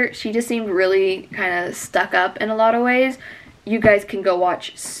character. She just seemed really kind of stuck up in a lot of ways. You guys can go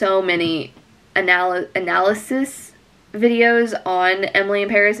watch so many analysis videos on Emily in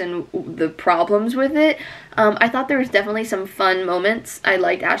Paris and the problems with it. I thought there was definitely some fun moments. I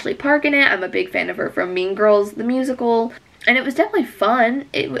liked Ashley Park in it. I'm a big fan of her from Mean Girls, the musical. And it was definitely fun.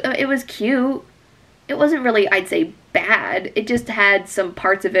 It was cute. It wasn't really, I'd say, bad. It just had some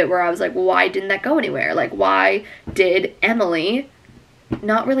parts of it where I was like, why didn't that go anywhere? Like, why did Emily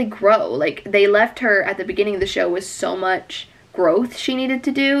not really grow? Like, they left her at the beginning of the show with so much growth she needed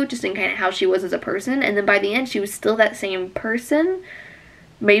to do, just in kind of how she was as a person, and then by the end she was still that same person.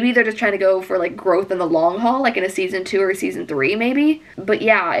 Maybe they're just trying to go for like growth in the long haul, like in a season 2 or season 3 maybe. But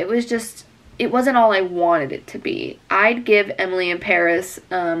yeah, it wasn't all I wanted it to be. I'd give Emily in Paris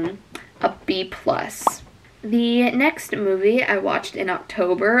a B+. The next movie I watched in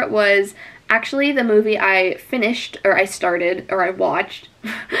October was Actually, the movie I finished, or I started, or I watched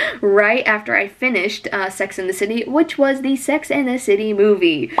right after I finished Sex and the City, which was the Sex and the City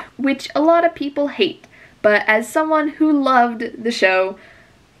movie, which a lot of people hate. But as someone who loved the show,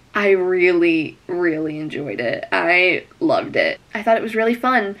 I really, really enjoyed it. I loved it. I thought it was really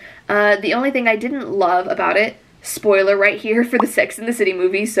fun. The only thing I didn't love about it, spoiler right here for the Sex and the City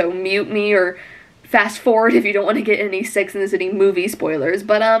movie, so mute me or fast forward if you don't want to get any Sex and the City movie spoilers,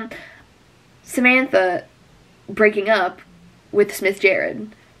 but Samantha breaking up with Smith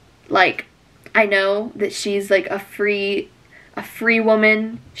Jared. Like, I know that she's like a free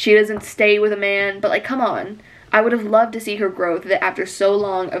woman. She doesn't stay with a man, but like, come on. I would have loved to see her growth, that after so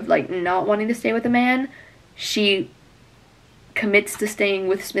long of like not wanting to stay with a man, she commits to staying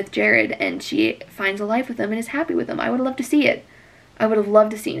with Smith Jared and she finds a life with him and is happy with him. I would have loved to see it. I would have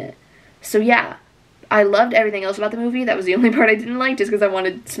loved to seen it. So yeah, I loved everything else about the movie. That was the only part I didn't like, just because I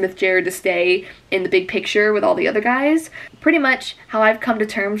wanted Smith Jared to stay in the big picture with all the other guys. Pretty much how I've come to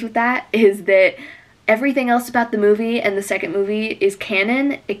terms with that is that everything else about the movie and the second movie is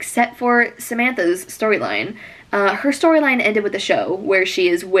canon, except for Samantha's storyline. Her storyline ended with the show, where she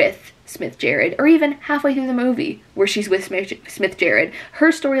is with Smith Jared, or even halfway through the movie, where she's with Smith Jared.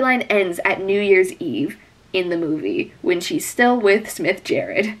 Her storyline ends at New Year's Eve in the movie, when she's still with Smith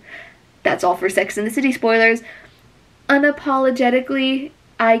Jared. That's all for Sex and the City spoilers. Unapologetically,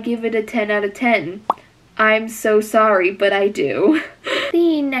 I give it a 10 out of 10. I'm so sorry, but I do.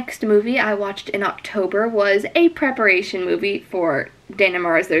 The next movie I watched in October was a preparation movie for Dana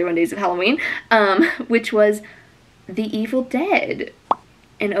Mara's 31 Days of Halloween, which was The Evil Dead.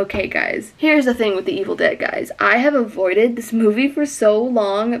 And okay, guys, here's the thing with The Evil Dead, guys. I have avoided this movie for so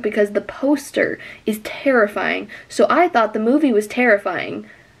long because the poster is terrifying, so I thought the movie was terrifying.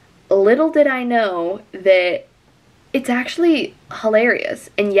 Little did I know that it's actually hilarious.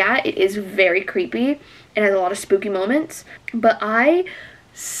 And yeah, it is very creepy and has a lot of spooky moments, but I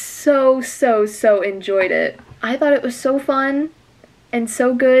so enjoyed it. I thought it was so fun and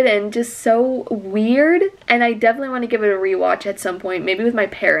so good and just so weird, and I definitely want to give it a rewatch at some point, maybe with my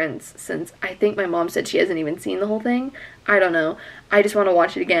parents, since I think my mom said she hasn't even seen the whole thing. I don't know. I just want to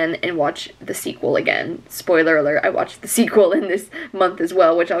watch it again and watch the sequel again. Spoiler alert, I watched the sequel in this month as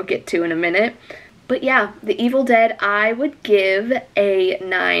well, which I'll get to in a minute. But yeah, The Evil Dead, I would give a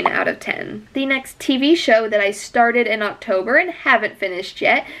 9 out of 10. The next TV show that I started in October and haven't finished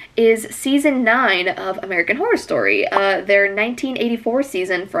yet is season 9 of American Horror Story, their 1984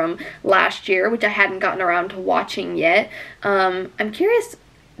 season from last year, which I hadn't gotten around to watching yet. I'm curious,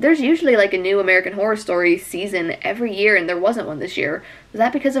 there's usually like a new American Horror Story season every year, and there wasn't one this year. Was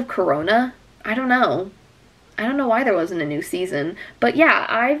that because of Corona? I don't know. I don't know why there wasn't a new season. But yeah,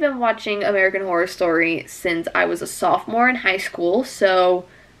 I've been watching American Horror Story since I was a sophomore in high school, so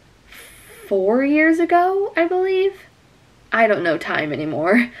 4 years ago, I believe? I don't know time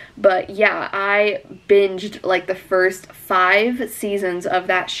anymore. But yeah, I binged like the first 5 seasons of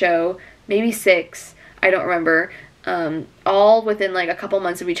that show, maybe 6, I don't remember. All within like a couple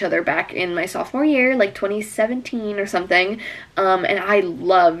months of each other back in my sophomore year, like 2017 or something, and I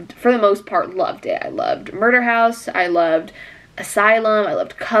loved, for the most part, loved it. I loved Murder House, I loved Asylum, I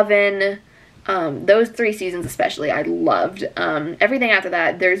loved Coven, those 3 seasons especially I loved. Everything after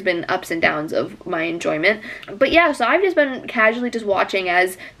that, there's been ups and downs of my enjoyment, but yeah, so I've just been casually just watching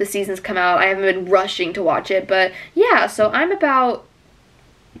as the seasons come out. I haven't been rushing to watch it, but yeah, so I'm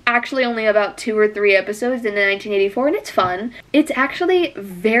actually only about 2 or 3 episodes into 1984, and it's fun. It's actually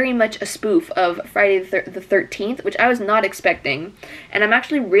very much a spoof of Friday the 13th, which I was not expecting, and I'm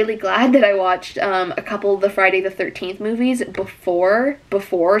actually really glad that I watched a couple of the Friday the 13th movies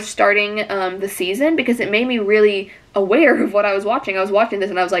before starting the season, because it made me really aware of what I was watching. I was watching this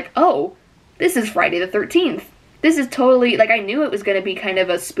and I was like, oh, this is Friday the 13th. This is totally, like, I knew it was going to be kind of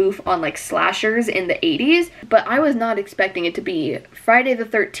a spoof on, like, slashers in the 80s, but I was not expecting it to be Friday the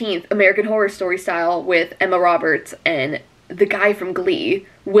 13th, American Horror Story style, with Emma Roberts and the guy from Glee,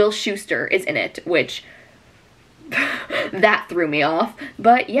 Will Schuester, is in it, which that threw me off.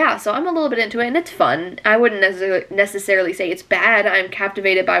 But yeah, so I'm a little bit into it, and it's fun. I wouldn't necessarily say it's bad. I'm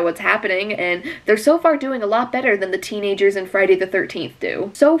captivated by what's happening, and they're so far doing a lot better than the teenagers in Friday the 13th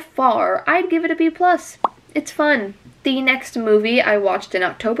do. So far, I'd give it a B+. It's fun. The next movie I watched in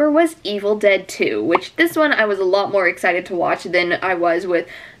October was Evil Dead 2, which this one I was a lot more excited to watch than I was with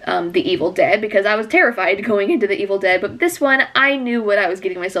The Evil Dead, because I was terrified going into The Evil Dead, but this one, I knew what I was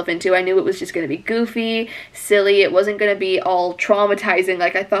getting myself into. I knew it was just going to be goofy, silly, it wasn't going to be all traumatizing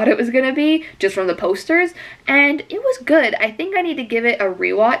like I thought it was going to be, just from the posters, and it was good. I think I need to give it a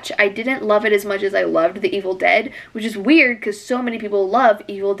rewatch. I didn't love it as much as I loved The Evil Dead, which is weird because so many people love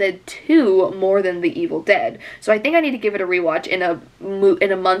Evil Dead 2 more than The Evil Dead, so I think I need to give it a rewatch in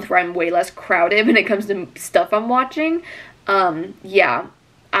a month where I'm way less crowded when it comes to stuff I'm watching. Yeah.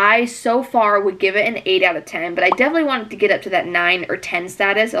 I, so far, would give it an 8 out of 10, but I definitely wanted to get up to that 9 or 10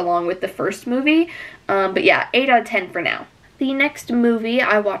 status along with the first movie. But yeah, 8 out of 10 for now. The next movie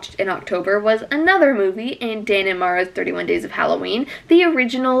I watched in October was another movie in Dan and Mara's 31 Days of Halloween, the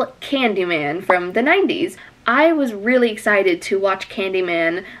original Candyman from the 90s. I was really excited to watch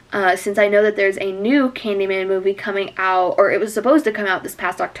Candyman since I know that there's a new Candyman movie coming out, or it was supposed to come out this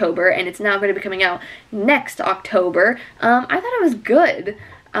past October, and it's now going to be coming out next October. I thought it was good.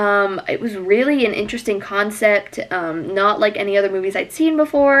 It was really an interesting concept, not like any other movies I'd seen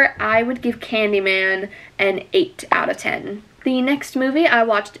before. I would give Candyman an 8 out of 10. The next movie I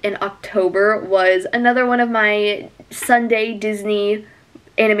watched in October was another one of my Sunday Disney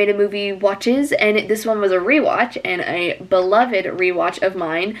animated movie watches, and this one was a rewatch, and a beloved rewatch of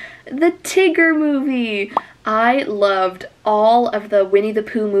mine, the Tigger movie. I loved all of the Winnie the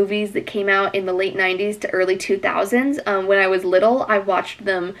Pooh movies that came out in the late 90s to early 2000s. When I was little, I watched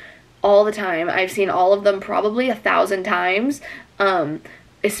them all the time. I've seen all of them probably 1,000 times,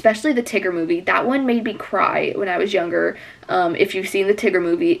 especially the Tigger movie. That one made me cry when I was younger. If you've seen the Tigger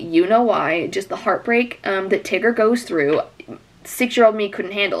movie, you know why. Just the heartbreak that Tigger goes through. 6-year-old me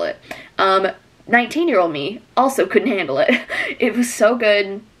couldn't handle it. 19-year-old me also couldn't handle it. It was so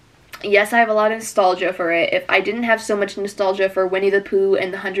good. Yes, I have a lot of nostalgia for it. If I didn't have so much nostalgia for Winnie the Pooh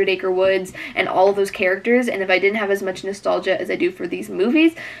and the 100 Acre Woods and all of those characters, and if I didn't have as much nostalgia as I do for these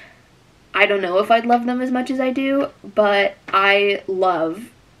movies, I don't know if I'd love them as much as I do, but I love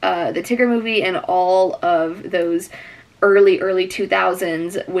the Tigger movie and all of those early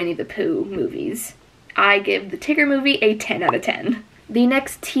 2000s Winnie the Pooh movies. I give the Tigger movie a 10 out of 10. The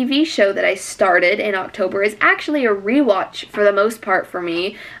next TV show that I started in October is actually a rewatch for the most part for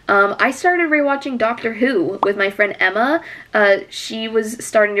me. I started rewatching Doctor Who with my friend Emma. She was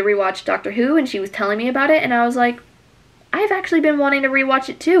starting to rewatch Doctor Who and she was telling me about it, and I was like, I've actually been wanting to rewatch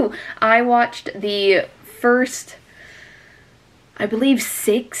it too. I watched the first, I believe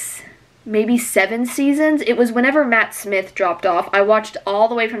 6, maybe 7 seasons. It was whenever Matt Smith dropped off. I watched all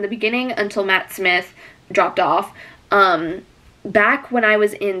the way from the beginning until Matt Smith dropped off. Back when I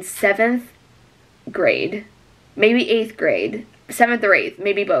was in 7th grade, maybe 8th grade, 7th or 8th,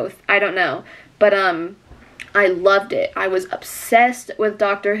 maybe both, I don't know, but I loved it. I was obsessed with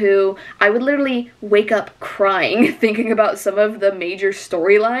Doctor Who. I would literally wake up crying thinking about some of the major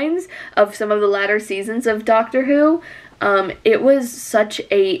storylines of some of the latter seasons of Doctor Who. It was such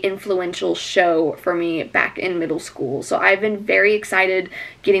a influential show for me back in middle school, so I've been very excited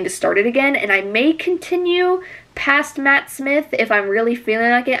getting to start it again, and I may continue past Matt Smith if I'm really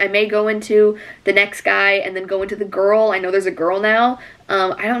feeling like it. I may go into the next guy and then go into the girl. I know there's a girl now.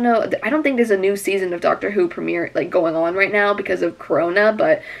 I don't know. I don't think there's a new season of Doctor Who premiere going on right now because of Corona,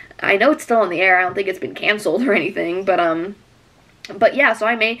 but I know it's still on the air. I don't think it's been canceled or anything, but yeah, so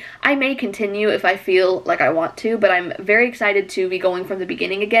I may continue if I feel like I want to, but I'm very excited to be going from the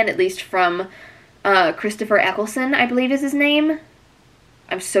beginning again, at least from Christopher Eccleston, I believe is his name.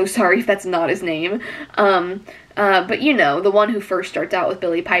 I'm so sorry if that's not his name. But you know, the one who first starts out with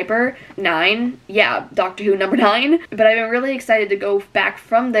Billie Piper, 9, yeah, Doctor Who number 9. But I've been really excited to go back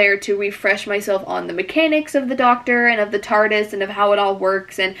from there to refresh myself on the mechanics of the Doctor and of the TARDIS and of how it all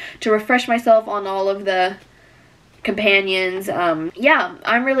works, and to refresh myself on all of the companions. Yeah,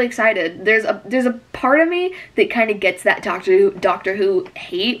 I'm really excited. There's a part of me that kind of gets that Doctor Who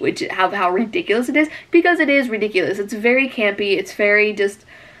hate, which how ridiculous it is, because it is ridiculous. It's very campy, it's very just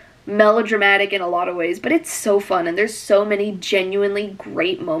melodramatic in a lot of ways, but it's so fun, and there's so many genuinely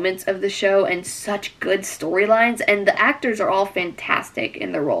great moments of the show and such good storylines, and the actors are all fantastic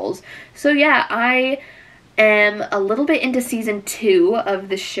in their roles. So yeah, I am a little bit into season 2 of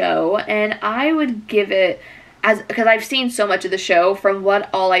the show, and I would give it, because I've seen so much of the show from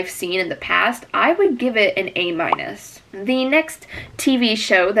what all I've seen in the past, I would give it an A-. The next TV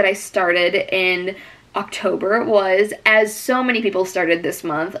show that I started in October was, as so many people started this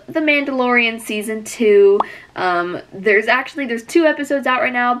month, The Mandalorian Season 2. There's 2 episodes out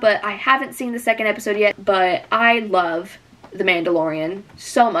right now, but I haven't seen the second episode yet, but I love The Mandalorian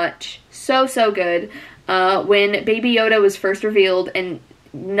so much. So good. When Baby Yoda was first revealed, and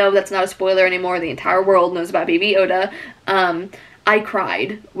no, that's not a spoiler anymore, the entire world knows about Baby Yoda, I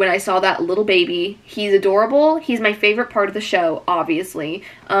cried when I saw that little baby. He's adorable. He's my favorite part of the show, obviously.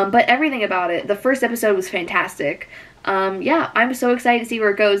 But everything about it, the first episode was fantastic. Yeah, I'm so excited to see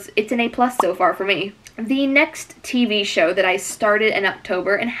where it goes. It's an A+ so far for me. The next TV show that I started in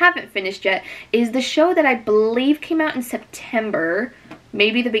October and haven't finished yet is the show that I believe came out in September,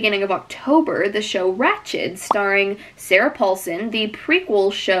 maybe the beginning of October, the show Ratched, starring Sarah Paulson, the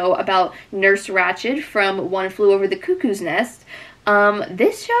prequel show about Nurse Ratched from One Flew Over the Cuckoo's Nest.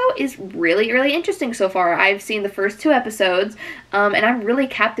 This show is really, really interesting so far. I've seen the first 2 episodes, and I'm really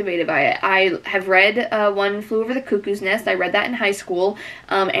captivated by it. I have read One Flew Over the Cuckoo's Nest. I read that in high school,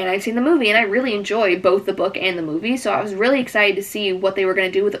 and I've seen the movie, and I really enjoyed both the book and the movie, so I was really excited to see what they were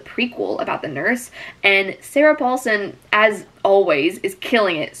going to do with a prequel about the nurse. And Sarah Paulson, as always, is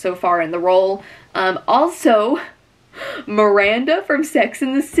killing it so far in the role. Also, Miranda from Sex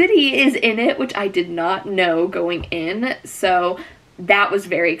and the City is in it, which I did not know going in, so that was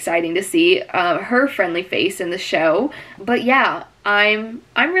very exciting to see her friendly face in the show. But yeah, I'm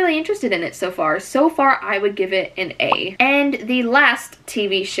really interested in it so far. So far, I would give it an A. And the last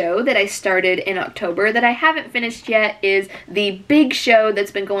TV show that I started in October that I haven't finished yet is the big show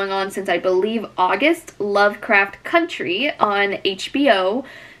that's been going on since I believe August, Lovecraft Country on HBO.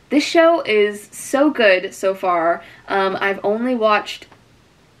 This show is so good so far. I've only watched,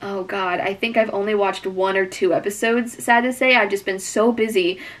 oh god, I think I've only watched 1 or 2 episodes, sad to say. I've just been so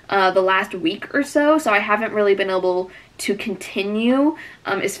busy the last week or so, so I haven't really been able to continue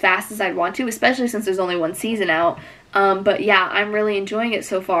as fast as I'd want to, especially since there's only 1 season out. But yeah, I'm really enjoying it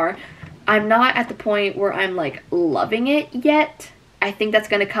so far. I'm not at the point where I'm like loving it yet. I think that's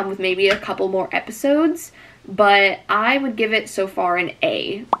going to come with maybe a couple more episodes. But I would give it so far an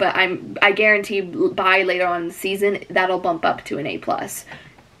A, but I guarantee by later on in the season that'll bump up to an A+.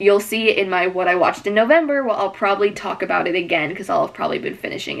 You'll see it in my what I watched in November. Well, I'll probably talk about it again because I'll have probably been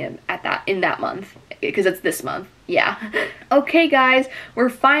finishing it in that month, because it's this month. Yeah. Okay guys, we're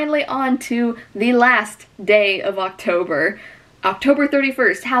finally on to the last day of October. October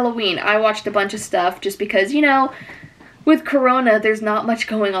 31st, Halloween. I watched a bunch of stuff just because, you know, with Corona, there's not much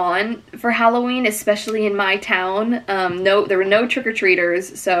going on for Halloween, especially in my town. There were no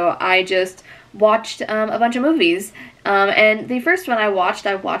trick-or-treaters, so I just watched a bunch of movies. And the first one I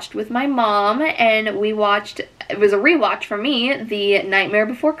watched with my mom, and we watched, it was a rewatch for me, The Nightmare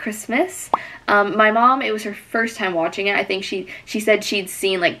Before Christmas. My mom, it was her first time watching it. I think she said she'd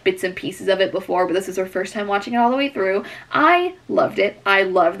seen like bits and pieces of it before, but this is her first time watching it all the way through. I loved it. I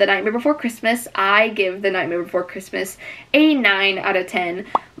loved The Nightmare Before Christmas. I give The Nightmare Before Christmas a 9 out of 10.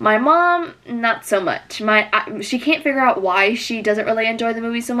 My mom, not so much. She can't figure out why she doesn't really enjoy the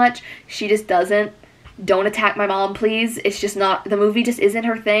movie so much. She just doesn't. Don't attack my mom, please. It's just not, the movie just isn't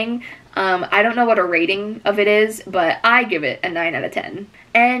her thing. I don't know what a rating of it is, but I give it a 9 out of 10.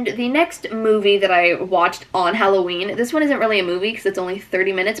 And the next movie that I watched on Halloween, this one isn't really a movie because it's only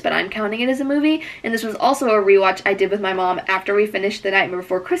 30 minutes, but I'm counting it as a movie. And this was also a rewatch I did with my mom after we finished The Nightmare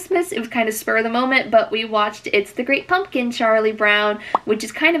Before Christmas. It was kind of spur of the moment, but we watched It's the Great Pumpkin, Charlie Brown, which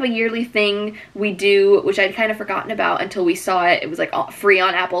is kind of a yearly thing we do, which I'd kind of forgotten about until we saw it. It was like free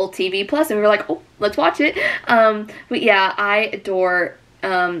on Apple TV Plus, and we were like, oh, let's watch it. But yeah, I adore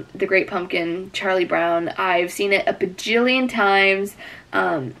The Great Pumpkin, Charlie Brown. I've seen it a bajillion times.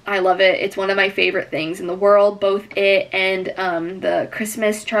 I love it. It's one of my favorite things in the world, both it and the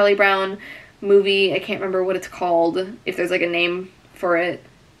Christmas Charlie Brown movie. I can't remember what it's called, if there's like a name for it.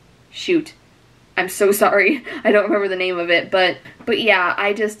 Shoot. I'm so sorry. I don't remember the name of it, but yeah,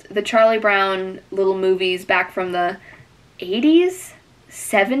 the Charlie Brown little movies back from the 80s,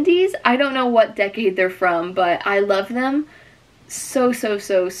 70s? I don't know what decade they're from, but I love them so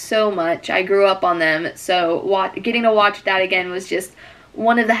much. I grew up on them, so getting to watch that again was just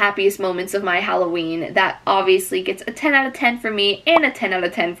one of the happiest moments of my Halloween. That obviously gets a 10 out of 10 from me and a 10 out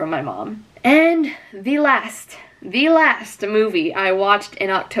of 10 from my mom. And the last movie I watched in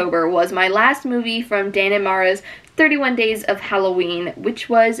October was my last movie from Dan and Mara's 31 Days of Halloween, which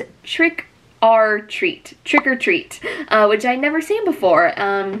was Trick or Treat, which I'd never seen before.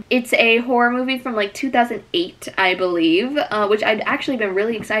 It's a horror movie from like 2008, I believe, which I'd actually been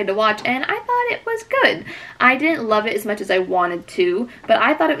really excited to watch, and I thought it was good. I didn't love it as much as I wanted to, but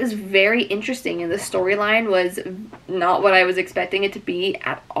I thought it was very interesting, and the storyline was not what I was expecting it to be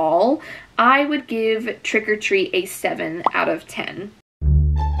at all. I would give Trick or Treat a 7 out of 10.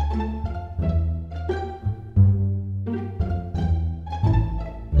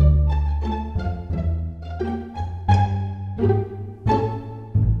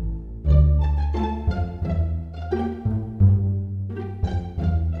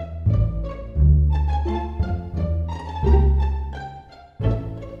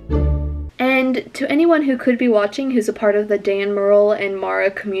 to anyone who could be watching who's a part of the Dan Murrell and Mara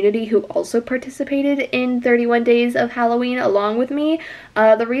community who also participated in 31 Days of Halloween along with me,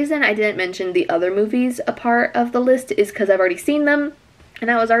 the reason I didn't mention the other movies a part of the list is because I've already seen them. And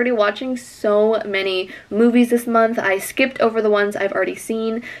I was already watching so many movies this month, I skipped over the ones I've already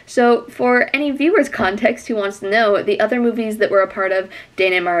seen. So for any viewers' context who wants to know, the other movies that were a part of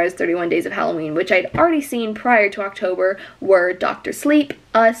Dana and Mara's 31 Days of Halloween, which I'd already seen prior to October, were Dr. Sleep,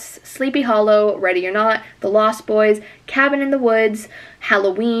 Us, Sleepy Hollow, Ready or Not, The Lost Boys, Cabin in the Woods,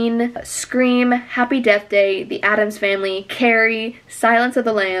 Halloween, Scream, Happy Death Day, The Addams Family, Carrie, Silence of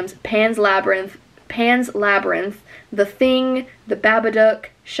the Lambs, Pan's Labyrinth, The Thing, The Babadook,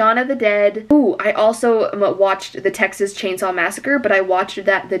 Shaun of the Dead. Ooh, I also watched the Texas Chainsaw Massacre, but I watched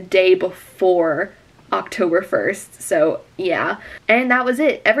that the day before October 1st, so yeah. And that was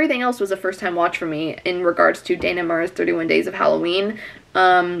it. Everything else was a first-time watch for me in regards to Dana Murrell's 31 Days of Halloween.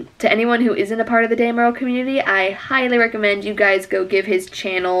 To anyone who isn't a part of the Dan Murrell community, I highly recommend you guys go give his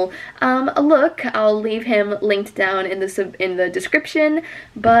channel a look. I'll leave him linked down in the description,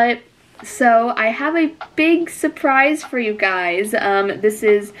 but so I have a big surprise for you guys. This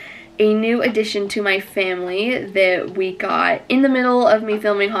is a new addition to my family that we got in the middle of me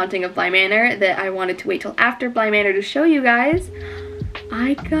filming Haunting of Bly Manor that I wanted to wait till after Bly Manor to show you guys.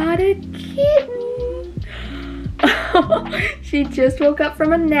 I got a kitten. She just woke up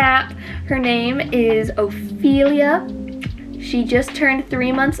from a nap. Her name is Ophelia. She just turned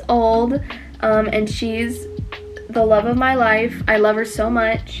 3 months old, and she's the love of my life. I love her so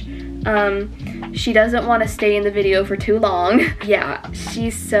much. She doesn't want to stay in the video for too long. Yeah,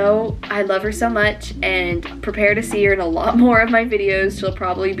 I love her so much, and prepare to see her in a lot more of my videos. She'll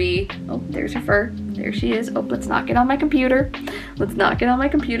probably be, oh, there's her fur. There she is. Oh, let's not get on my computer. Let's not get on my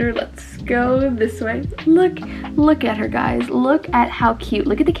computer. Let's go this way. Look at her, guys. Look at how cute.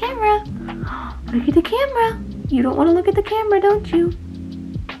 Look at the camera. Look at the camera. You don't want to look at the camera, don't you?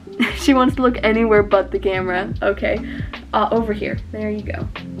 She wants to look anywhere but the camera. Okay, over here. There you go.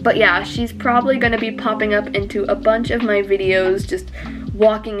 But yeah, she's probably gonna be popping up into a bunch of my videos, just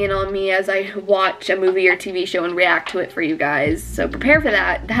walking in on me as I watch a movie or TV show and react to it for you guys. So prepare for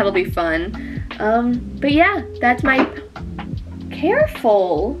that. That'll be fun. But yeah, that's my...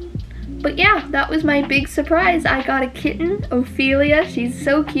 Careful! But yeah, that was my big surprise. I got a kitten, Ophelia. She's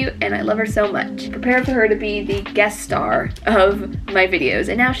so cute and I love her so much. Prepare for her to be the guest star of my videos.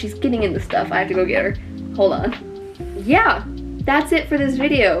 And now she's getting in the stuff. I have to go get her. Hold on. Yeah, that's it for this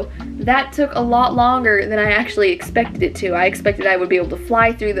video. That took a lot longer than I actually expected it to. I expected I would be able to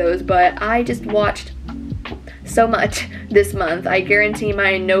fly through those, but I just watched so much this month. I guarantee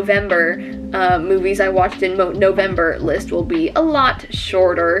my November movies I watched in November list will be a lot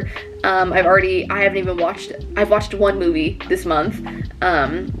shorter. I've watched one movie this month,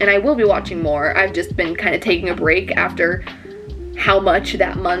 and I will be watching more. I've just been kind of taking a break after how much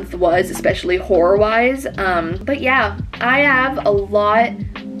that month was, especially horror-wise. But yeah, I have a lot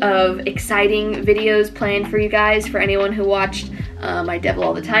of exciting videos planned for you guys. For anyone who watched my Devil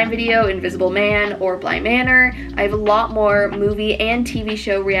All the Time video, Invisible Man, or Bly Manor, I have a lot more movie and TV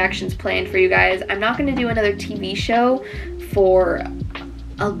show reactions planned for you guys. I'm not going to do another TV show for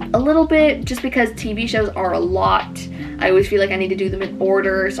a little bit, just because TV shows are a lot. I always feel like I need to do them in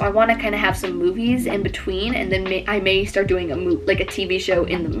order, so I want to kind of have some movies in between, and then I may start doing a TV show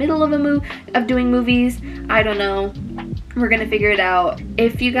in the middle of doing movies. I don't know. We're gonna figure it out.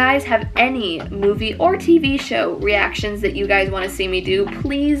 If you guys have any movie or TV show reactions that you guys want to see me do,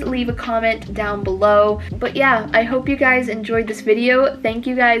 please leave a comment down below. But yeah, I hope you guys enjoyed this video. Thank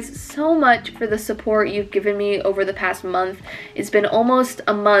you guys so much for the support you've given me over the past month. It's been almost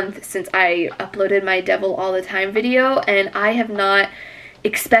a month since I uploaded my Devil All the Time video, and I have not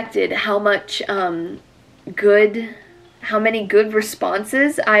expected how many good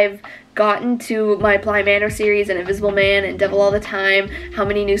responses I've gotten to my Bly Manor series and Invisible Man and Devil All the Time, how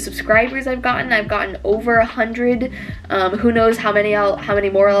many new subscribers I've gotten. I've gotten over 100. Who knows how many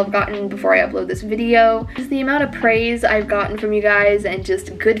more I'll have gotten before I upload this video. Just the amount of praise I've gotten from you guys and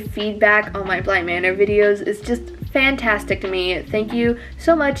just good feedback on my Bly Manor videos is just fantastic to me. Thank you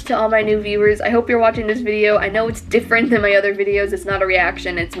so much to all my new viewers. I hope you're watching this video. I know it's different than my other videos. It's not a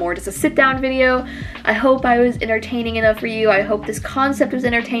reaction. It's more just a sit-down video. I hope I was entertaining enough for you. I hope this concept was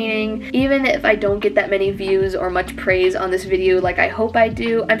entertaining. Even if I don't get that many views or much praise on this video like I hope I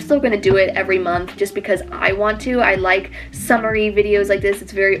do, I'm still going to do it every month just because I want to. I like summary videos like this.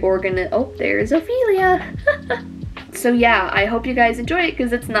 It's very organized. Oh, there's Ophelia. So yeah, I hope you guys enjoy it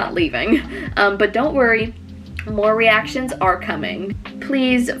because it's not leaving. But don't worry. more reactions are coming.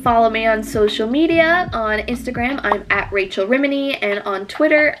 Please follow me on social media. On Instagram, I'm at Rachel Rimini, and on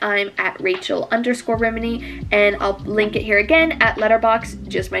Twitter, I'm at Rachel_Rimini, and I'll link it here again at letterboxd,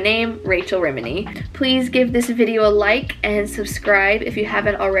 just my name, Rachel Rimini. Please give this video a like and subscribe if you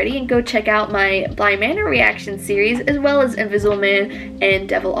haven't already, and go check out my Bly Manor reaction series, as well as Invisible Man and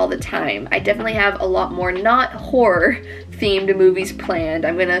Devil All the Time. I definitely have a lot more not horror themed movies planned.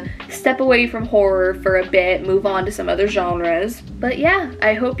 I'm gonna step away from horror for a bit, move on to some other genres. But yeah,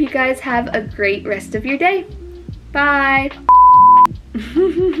 I hope you guys have a great rest of your day. Bye.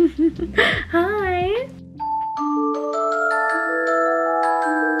 Hi.